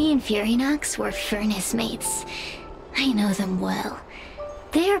 Me and Furynox were furnace mates. I know them well.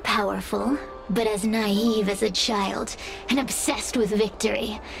 They're powerful, but as naive as a child, and obsessed with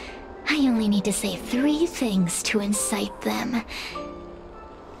victory. I only need to say 3 things to incite them.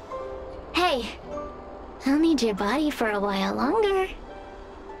 Hey, I'll need your body for a while longer.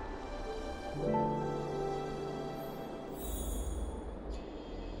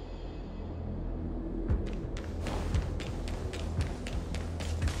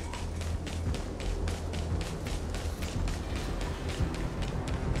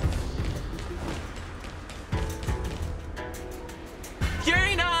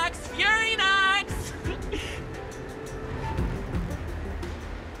 Furynox! Furynox!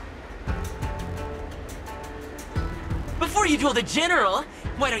 Before you duel the General,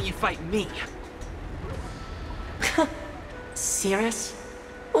 why don't you fight me? Cirrus?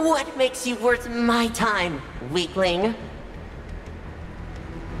 What makes you worth my time, weakling?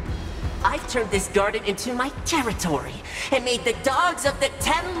 I've turned this garden into my territory, and made the dogs of the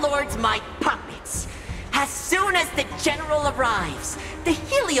Ten Lords my puppets. As soon as the General arrives, the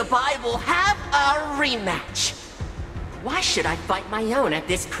Heliobi will have a rematch. Why should I fight my own at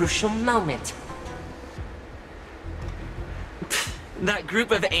this crucial moment? That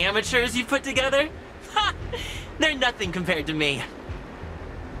group of amateurs you put together? Ha! They're nothing compared to me.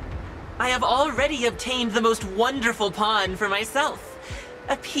 I have already obtained the most wonderful pawn for myself.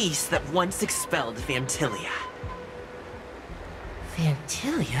 A piece that once expelled Phantilia.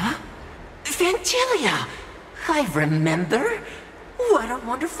 Phantilia? Phantilia! I remember. What a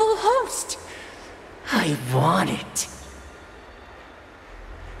wonderful host. I want it.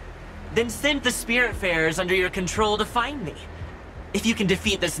 Then send the Spiritfarers under your control to find me. If you can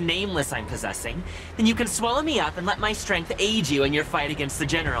defeat this nameless I'm possessing, then you can swallow me up and let my strength aid you in your fight against the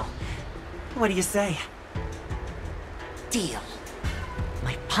General. What do you say? Deal.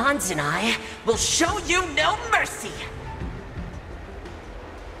 My pawns and I will show you no mercy!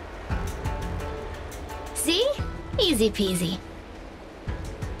 See? Easy peasy.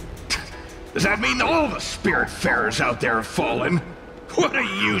 Does that mean all the Spiritfarers out there have fallen? What a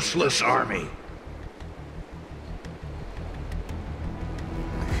useless army!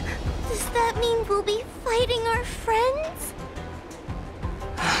 Does that mean we'll be fighting our friends?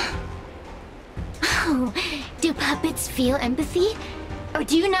 Oh, do puppets feel empathy? Or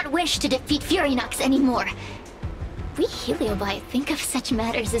do you not wish to defeat Furynox anymore? We Heliobi think of such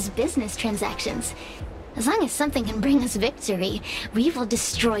matters as business transactions. As long as something can bring us victory, we will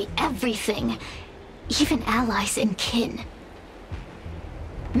destroy everything. Even allies and kin.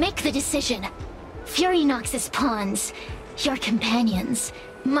 Make the decision. Furynox's pawns, your companions,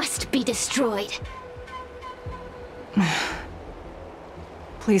 must be destroyed.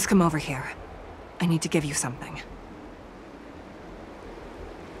 Please come over here. I need to give you something.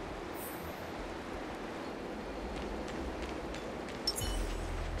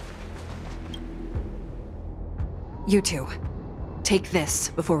 You two, take this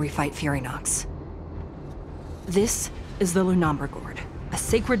before we fight Furynox. This is the Lunombra Gourd, a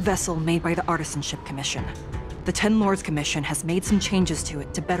sacred vessel made by the Artisanship Commission. The Ten Lords Commission has made some changes to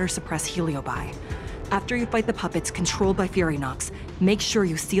it to better suppress Heliobi. After you fight the puppets controlled by Furynox, make sure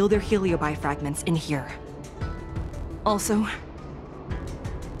you seal their Heliobi fragments in here. Also,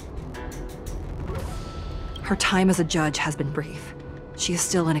 her time as a judge has been brief. She is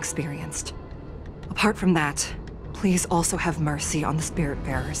still inexperienced. Apart from that, please also have mercy on the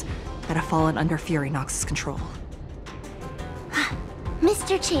Spiritfarers that have fallen under Furynox's control.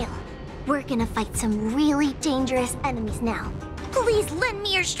 Mr. Chill, We're gonna fight some really dangerous enemies now. Please lend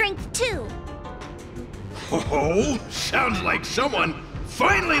me your strength too. Oh, sounds like someone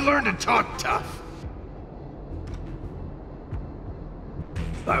finally learned to talk tough.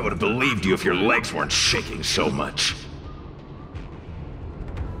 I would have believed you if your legs weren't shaking so much.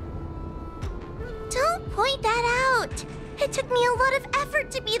 Don't point that out. It took me a lot of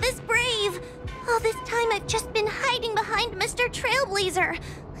effort to be this brave. All this time I've just been hiding behind Mr. Trailblazer.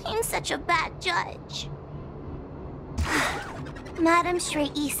 I'm such a bad judge. Madame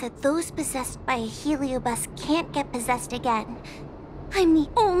Straight-E said those possessed by a heliobus can't get possessed again. I'm the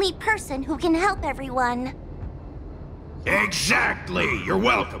only person who can help everyone. Exactly! You're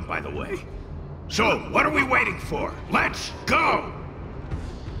welcome, by the way. So, what are we waiting for? Let's go!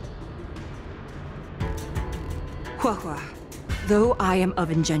 Huahua, though I am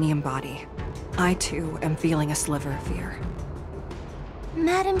of Ingenium body, I too am feeling a sliver of fear.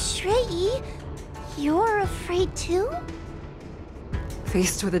 Madame Straight-E, you're afraid too?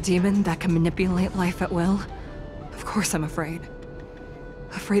 Faced with a demon that can manipulate life at will, of course I'm afraid.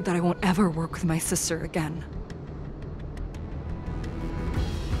 Afraid that I won't ever work with my sister again.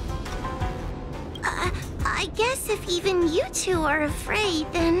 I guess if even you two are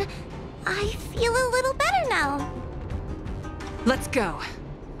afraid, then I feel a little better now. Let's go.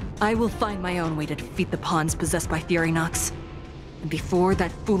 I will find my own way to defeat the pawns possessed by Furynox. And before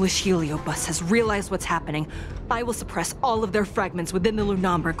that foolish heliobus has realized what's happening, I will suppress all of their fragments within the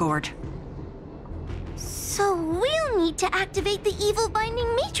Lunambra Gourd. So we'll need to activate the evil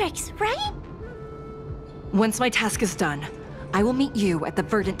binding matrix, right? Once my task is done, I will meet you at the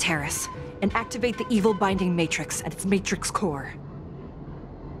Verdant Terrace and activate the evil binding matrix at its matrix core.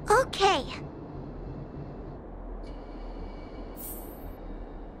 Okay.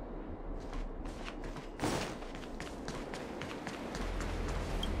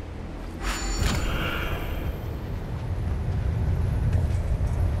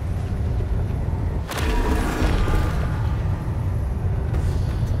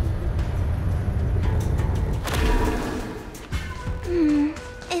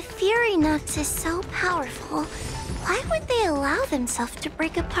 Furynox is so powerful. Why would they allow themselves to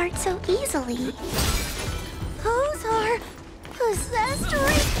break apart so easily? Those are possessed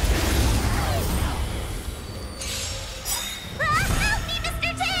help me,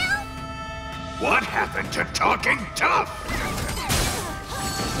 Mr. Tail! What happened to talking tough?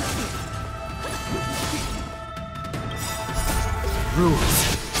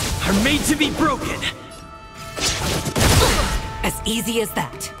 Rules are made to be broken. As easy as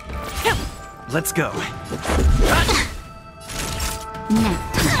that. Let's go.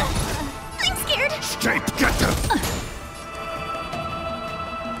 I'm scared. Straight, get them!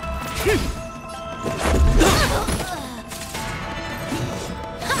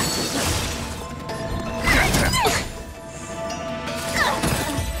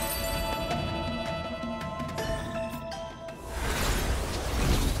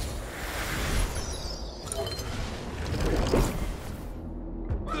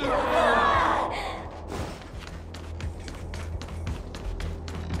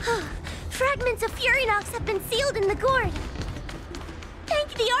 Fragments of Furynox have been sealed in the gourd.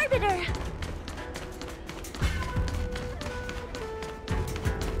 Thank the Arbiter.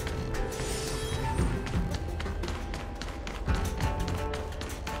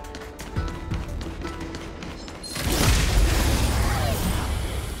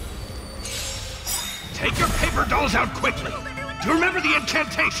 Take your paper dolls out quickly! Do you remember the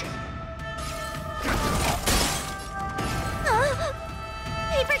incantation?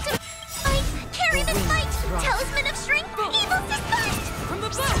 Paper to fight! Carry this fight! Talisman of strength! Evil to fight! From the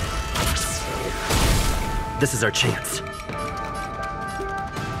boat! This is our chance.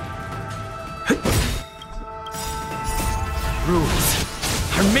 Rules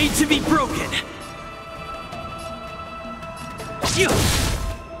are made to be broken.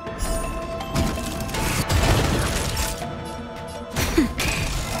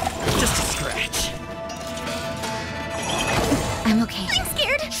 Just a scratch. I'm okay. I'm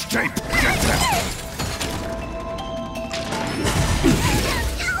scared! Straight, get them!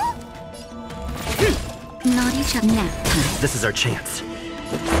 Naughty chap nap time. This is our chance.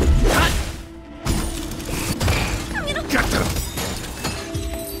 Get them!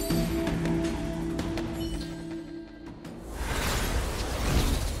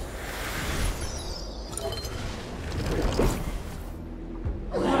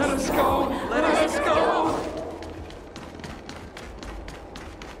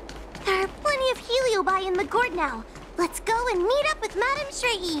 There are plenty of heliobi in the gourd now. Let's go and meet up with Madame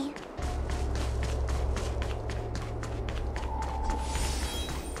Straight-E.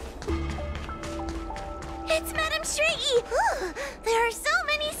 It's Madame Shree! There are so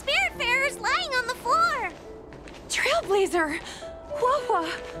many spiritfarers lying on the floor! Trailblazer! Wawa!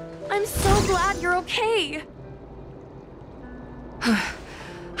 I'm so glad you're okay! I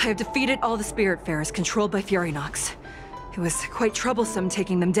have defeated all the spiritfarers controlled by Furynox. It was quite troublesome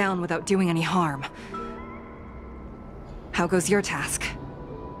taking them down without doing any harm. How goes your task?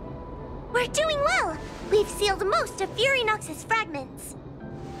 We're doing well! We've sealed most of Furynox's fragments.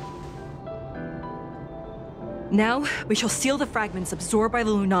 Now, we shall seal the fragments absorbed by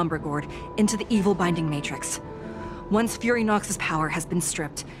the Lunambra Gourd into the evil binding matrix. Once Furynox's power has been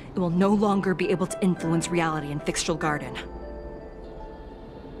stripped, it will no longer be able to influence reality in Fixtral Garden.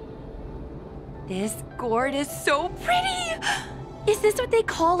 This gourd is so pretty! Is this what they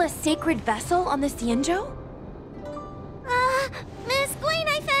call a sacred vessel on the Xianzhou? Miss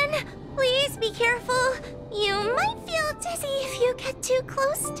Guinaifen, please be careful. You might feel dizzy if you get too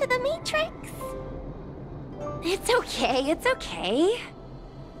close to the Matrix. It's okay, it's okay.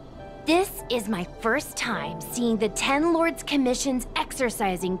 This is my first time seeing the Ten Lords Commission's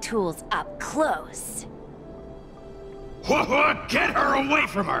exercising tools up close. What? Get her away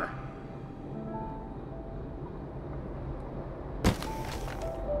from her!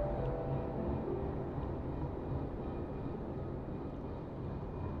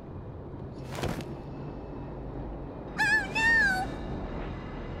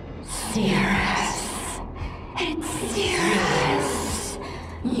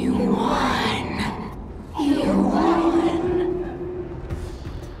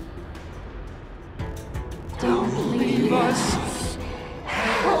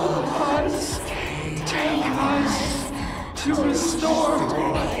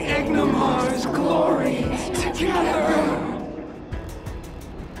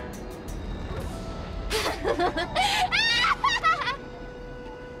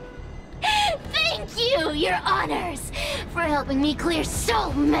 Thank you, Your Honors, for helping me clear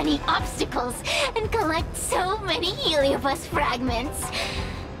so many obstacles and collect so many Heliobus fragments.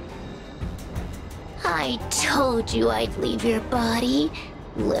 I told you I'd leave your body,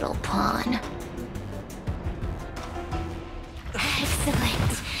 little pawn.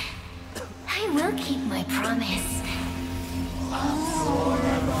 Excellent. I will keep my promise.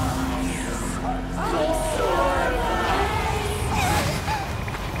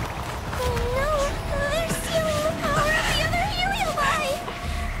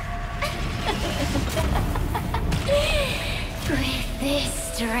 With this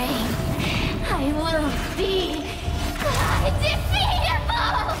strength, I will be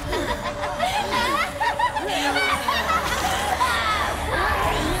undefeatable!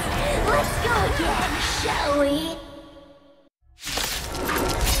 Let's go again, shall we?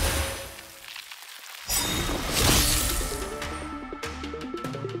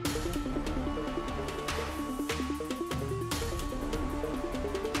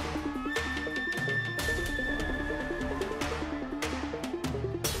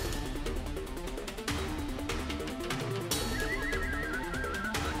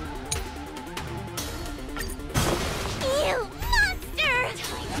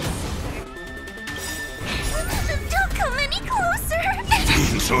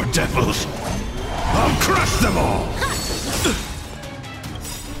 Or devils, I'll crush them all!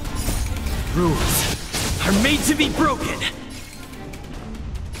 Rules are made to be broken!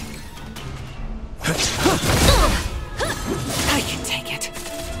 I can take it.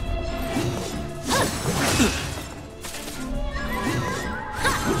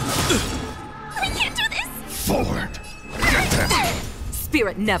 I can't do this! Forward! Get them!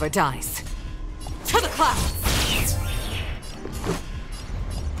 Spirit never dies. To the clouds!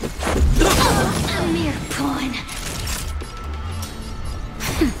 A mere pawn.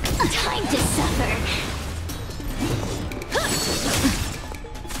 Time to suffer.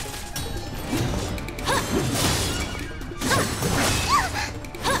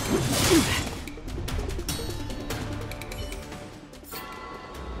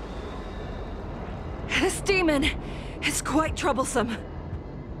 This demon is quite troublesome.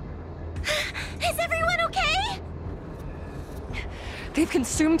 Is everyone okay? They've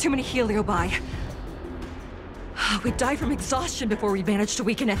consumed too many Heliobi. We'd die from exhaustion before we managed to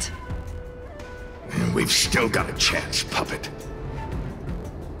weaken it. And we've still got a chance, puppet.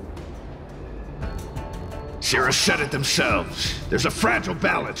 Sierra said it themselves. There's a fragile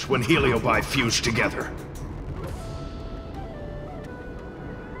balance when Heliobi fuse together.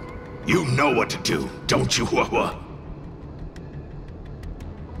 You know what to do, don't you, Wawa?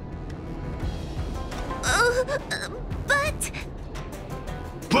 But...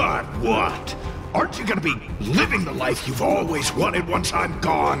 But what? Aren't you gonna be living the life you've always wanted once I'm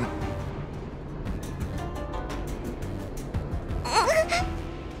gone?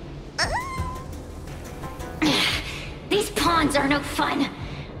 Pawns are no fun.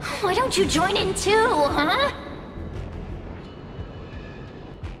 Why don't you join in too, huh?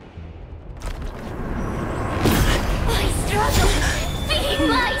 I struggle. Be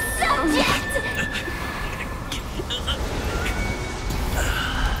my subject!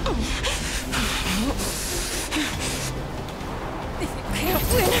 If you can't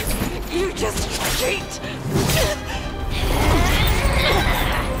win, you just cheat!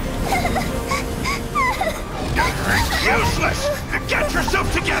 Useless! Get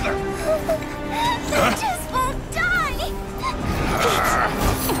yourself together! They just won't die!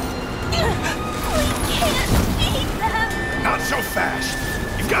 We can't beat them! Not so fast!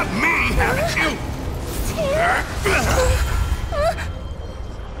 You've got me, haven't you?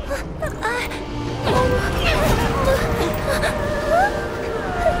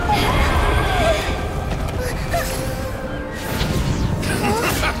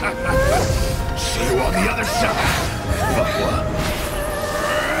 See you on the other side!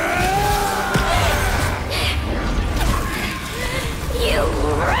 You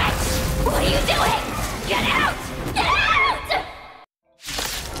wretch! What are you doing? Get out! Get out!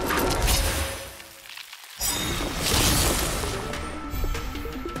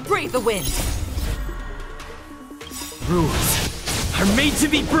 Brave the wind! Rules are made to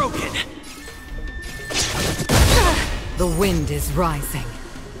be broken! The wind is rising.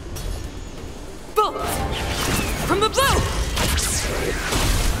 Bolt! From the boat!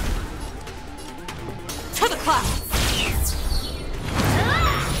 To the clouds!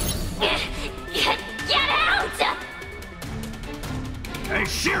 Get out! Hey,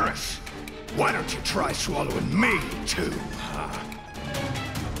 Cirrus! Why don't you try swallowing me, too, huh?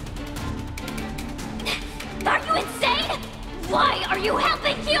 Are you insane? Why are you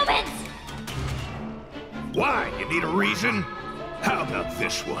helping humans? Why? You need a reason? How about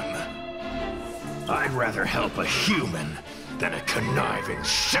this one? I'd rather help a human than a conniving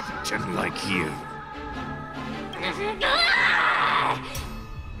simpleton like you.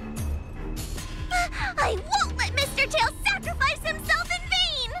 I won't let Mr. Tail sacrifice himself in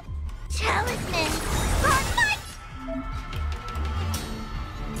vain! Talisman, on my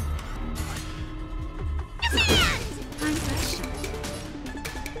command! I'm pressure.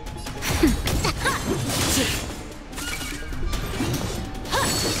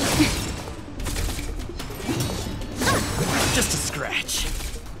 Just a scratch.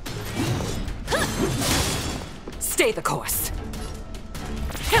 Stay the course.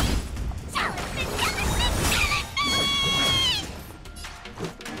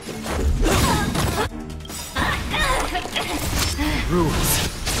 Rules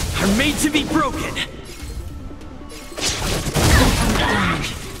are made to be broken!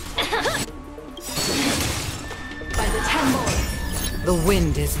 By the 10 lords. The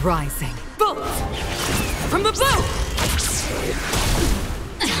wind is rising. Bolt! From the boat!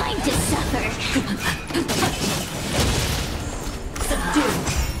 Time to suffer. Subdue.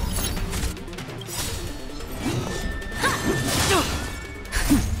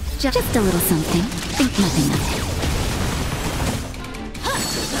 Just a little something. Think nothing of it.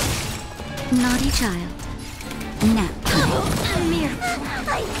 Naughty child. Nap time. Mere fool.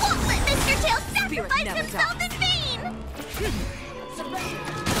 I won't let Mr. Tail sacrifice himself in vain!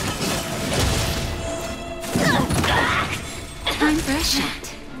 Time for a shot.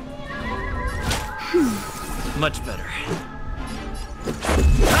 Much better.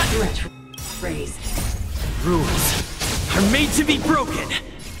 Raise. Rules are made to be broken!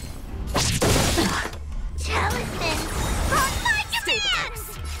 Talisman, on my command!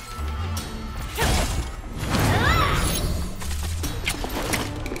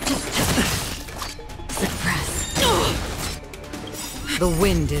 Suppress. The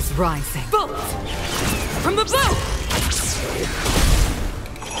wind is rising. Bolt! From the boat!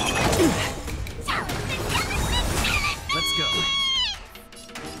 Let's go.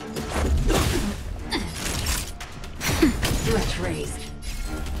 Threat raised.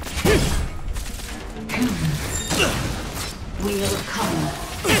 Wheel of Karma.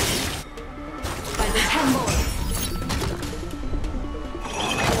 By the 10 lords.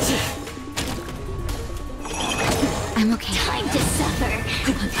 I'm okay. Time to suffer.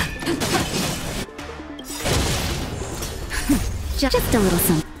 Just a little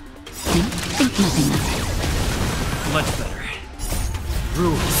something. Think nothing of it. Much better.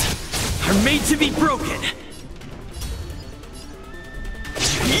 Rules are made to be broken!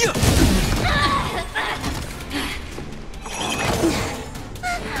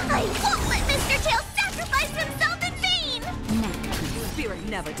 I won't let Mr. Tail sacrifice himself in vain! Spirit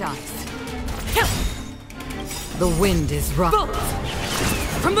never dies. The wind is rising. Bolt!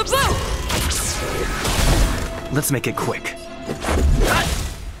 From the boat! Let's make it quick.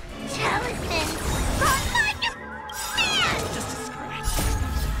 Talisman! Run like a man! Just a scratch.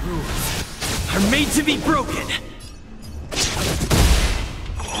 Rules are made to be broken.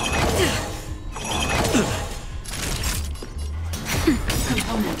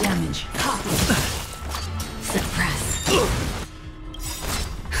 Component damage. Copy. Suppress.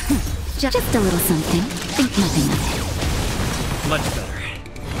 Just a little something. Think nothing of it. Much better.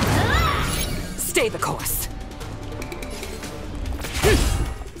 Stay the course.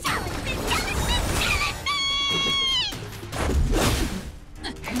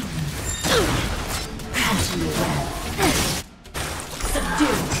 Catching the web.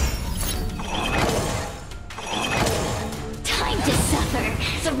 Subdue. Time to suffer!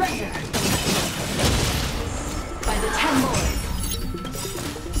 Surrender. By the 10 lords.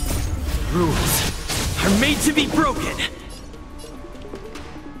 Rules are made to be broken.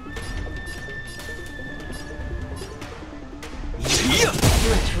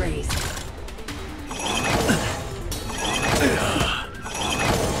 Lit race.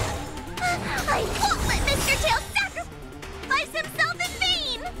 I won't let Mr. Tail sacrifice himself in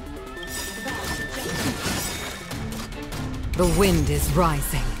vain! The wind is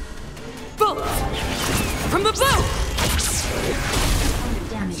rising. Bolt! From the bow!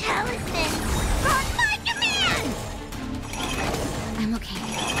 Talisman! Run my command! I'm okay.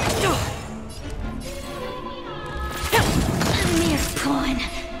 A mere pawn.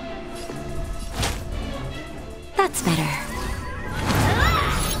 That's better.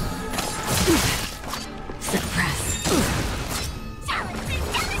 Suppress.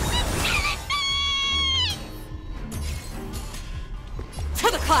 To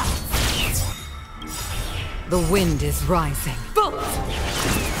the clouds! The wind is rising. Bolt!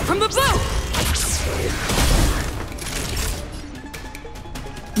 From the bow!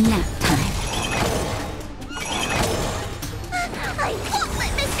 Nap time. I won't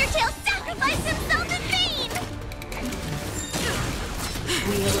let Mr. Tail sacrifice himself in vain!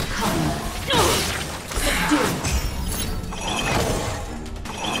 Wheel of Karma. Subdue.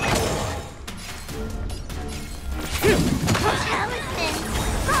 Talisman!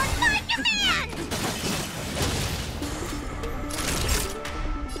 Run my command!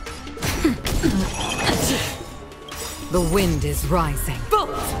 The wind is rising. Bolt!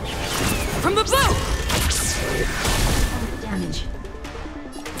 From the bow! Damage.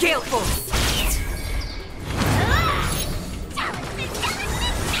 Gale force!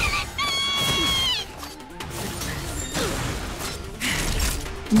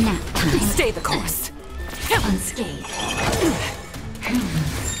 Nap time. Stay the course. Unscathed.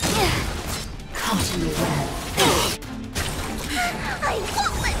 Caught in the web. I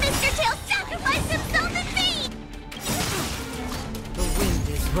won't let Mr. Tail sacrifice himself in vain! The wind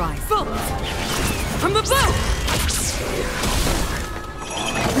is rising. Bolt! From the bow!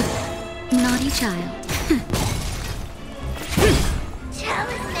 Naughty child.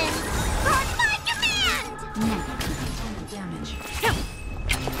 Talisman! Run my command! Nap. Damage.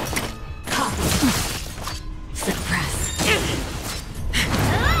 Copy. Suppress.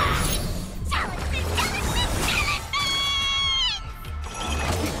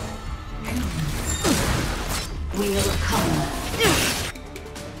 Wheel of Karma.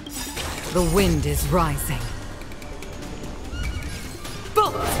 The wind is rising.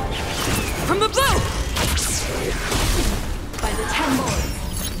 Bolt! From the bow! By the 10 lords.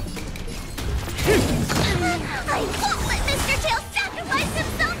 I won't let Mr. Tail sacrifice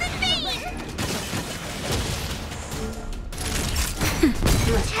himself in vain!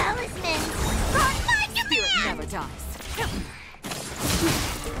 Talisman! Run my Spirit command! never dies.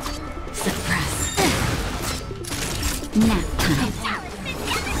 Suppress. Nap time.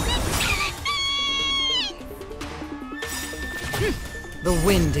 The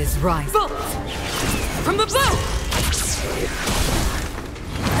wind is rising. Bolt! From the bow!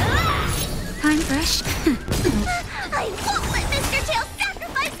 Time fresh. I won't let Mr. Tail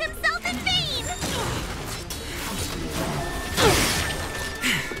sacrifice himself in vain!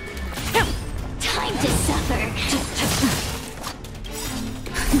 Time to suffer!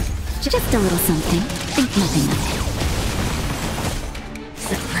 Just a little something. Think nothing of it.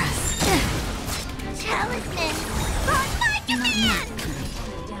 Suppress. Talisman! Run my command!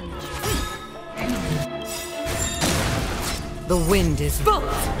 The wind is bolt!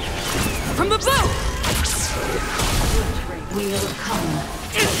 From the bow! Wheel of Karma.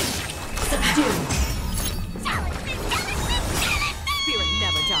 Subdue. Spirit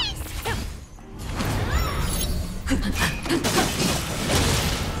never dies.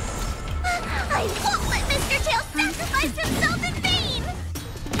 I won't let Mr. Tail sacrifice himself in vain!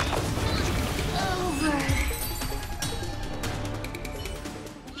 Over.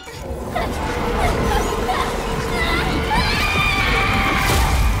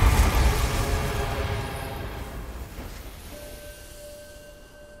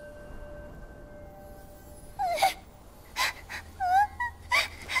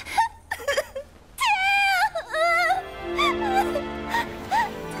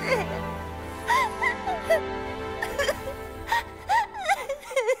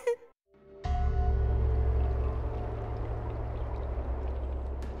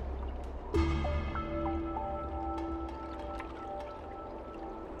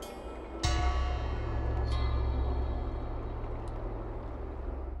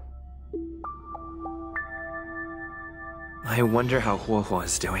 I wonder how Huohuo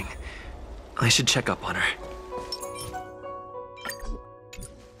is doing. I should check up on her.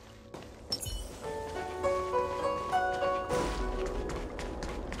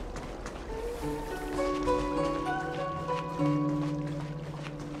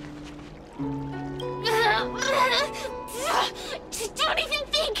 Don't even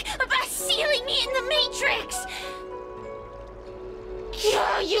think about sealing me in the Matrix!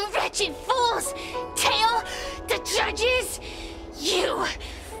 You wretched fools! Tail, the judges, you,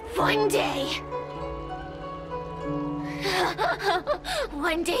 one day...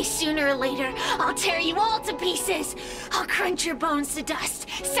 One day, sooner or later, I'll tear you all to pieces! I'll crunch your bones to dust,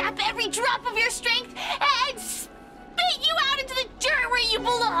 sap every drop of your strength, and spit you out into the dirt where you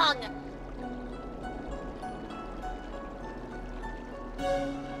belong!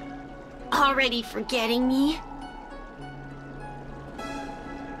 Already forgetting me?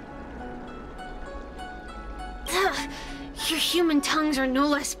 Your human tongues are no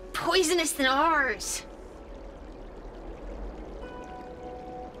less poisonous than ours.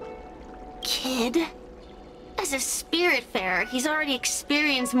 Kid? As a spiritfarer, he's already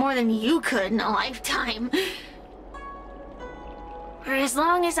experienced more than you could in a lifetime. For as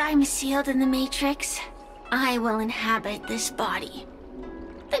long as I'm sealed in the Matrix, I will inhabit this body.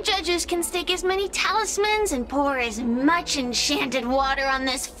 The judges can stake as many talismans and pour as much enchanted water on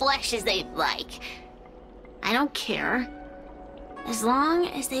this flesh as they'd like. I don't care. As long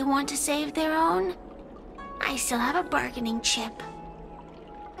as they want to save their own, I still have a bargaining chip.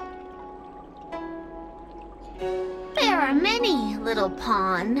 There are many, little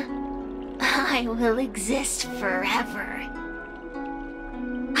pawn. I will exist forever.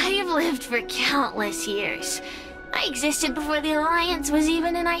 I have lived for countless years. I existed before the Alliance was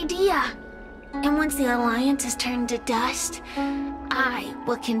even an idea. And once the Alliance has turned to dust, I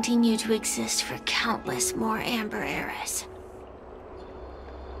will continue to exist for countless more Amber eras.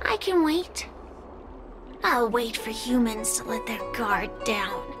 I can wait. I'll wait for humans to let their guard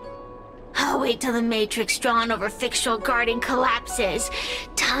down. I'll wait till the Matrix drawn over Fictional Garden collapses.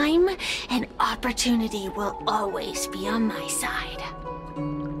 Time and opportunity will always be on my side.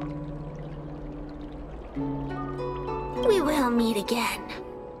 We will meet again.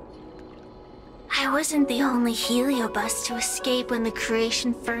 I wasn't the only heliobus to escape when the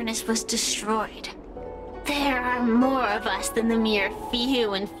creation furnace was destroyed. There are more of us than the mere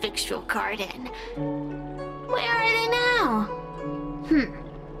few in Fictional Garden. Where are they now?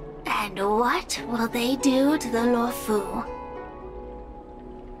 And what will they do to the Luofu?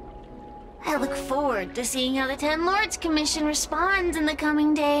 I look forward to seeing how the Ten Lords Commission responds in the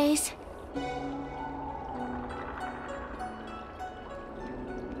coming days.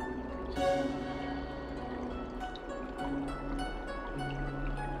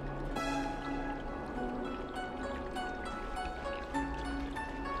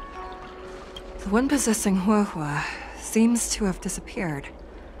 The one possessing Huohuo seems to have disappeared.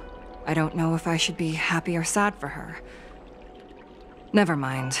 I don't know if I should be happy or sad for her. Never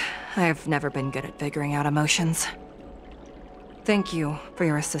mind. I've never been good at figuring out emotions. Thank you for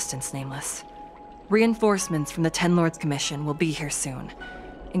your assistance, Nameless. Reinforcements from the Ten Lords Commission will be here soon,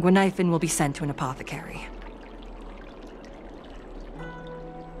 and Gwenifin will be sent to an apothecary.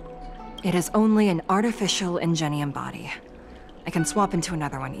 It is only an artificial Ingenium body. I can swap into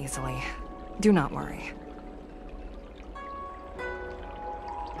another one easily. Do not worry.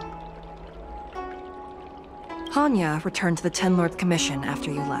 Hanya returned to the Ten Lords Commission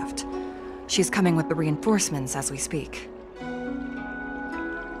after you left. She's coming with the reinforcements as we speak.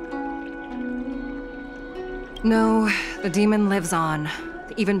 No, the demon lives on.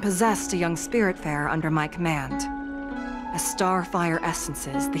 They even possessed a young spiritfarer under my command. As starfire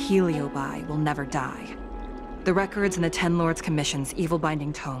essences, the Heliobi will never die. The records in the Ten Lords Commission's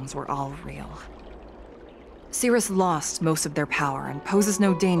evil-binding tomes were all real. Cirrus lost most of their power and poses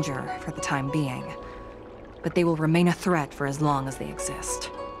no danger for the time being, but they will remain a threat for as long as they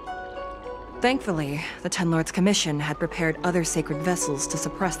exist. Thankfully, the Ten Lords Commission had prepared other sacred vessels to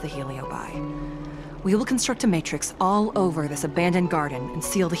suppress the Heliobi. We will construct a matrix all over this abandoned garden and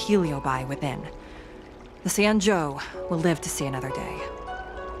seal the Heliobi within. The Sanzhou will live to see another day.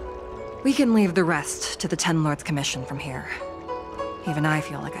 We can leave the rest to the Ten Lords Commission from here. Even I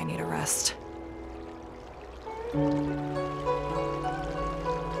feel like I need a rest.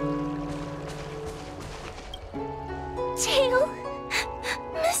 Tail!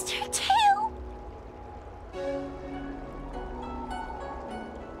 Mr. Tail!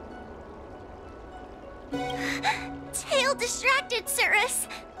 Tail distracted Cirrus.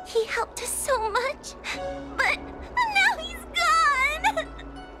 He helped us so much, but now he's gone!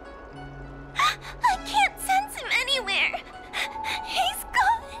 I can't sense him anywhere.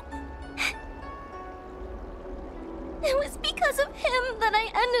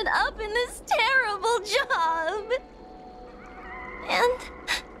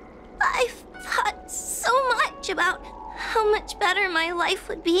 about how much better my life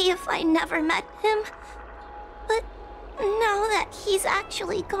would be if I never met him. But now that he's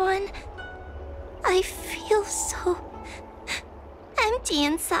actually gone, I feel so empty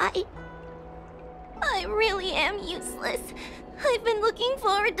inside. I really am useless. I've been looking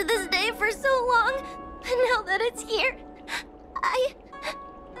forward to this day for so long, but now that it's here, I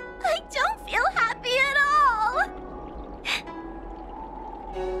don't feel happy at all.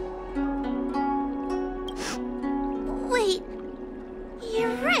 Wait,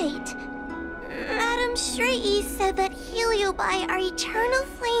 you're right. Madame Shrei said that Heliobi are eternal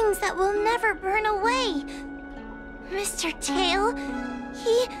flames that will never burn away. Mr. Tail,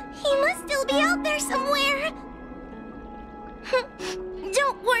 he must still be out there somewhere.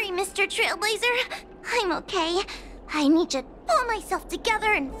 Don't worry, Mr. Trailblazer. I'm okay. I need to pull myself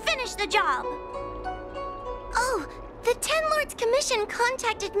together and finish the job. Oh, the Ten Lords Commission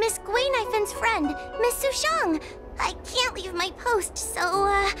contacted Miss Guinaifin's friend, Miss Sushang. I can't leave my post, so,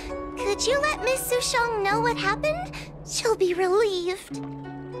 could you let Miss Sushang know what happened? She'll be relieved.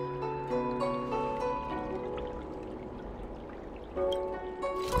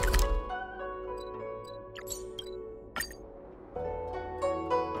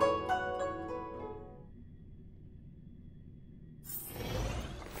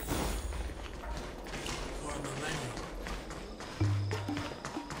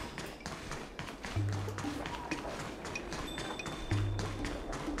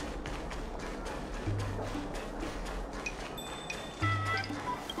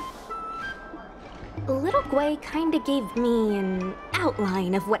 Little Gwei kinda gave me an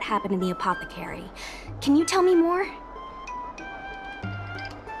outline of what happened in the apothecary. Can you tell me more?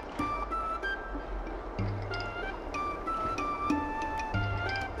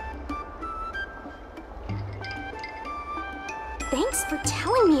 Thanks for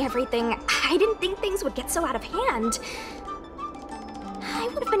telling me everything. I didn't think things would get so out of hand. I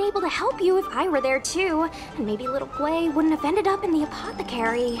would have been able to help you if I were there too, and maybe Little Gwei wouldn't have ended up in the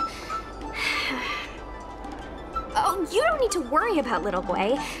apothecary. Oh, you don't need to worry about Little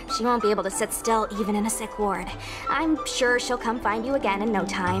Gwei. She won't be able to sit still even in a sick ward. I'm sure she'll come find you again in no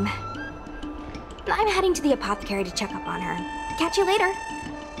time. I'm heading to the apothecary to check up on her. Catch you later.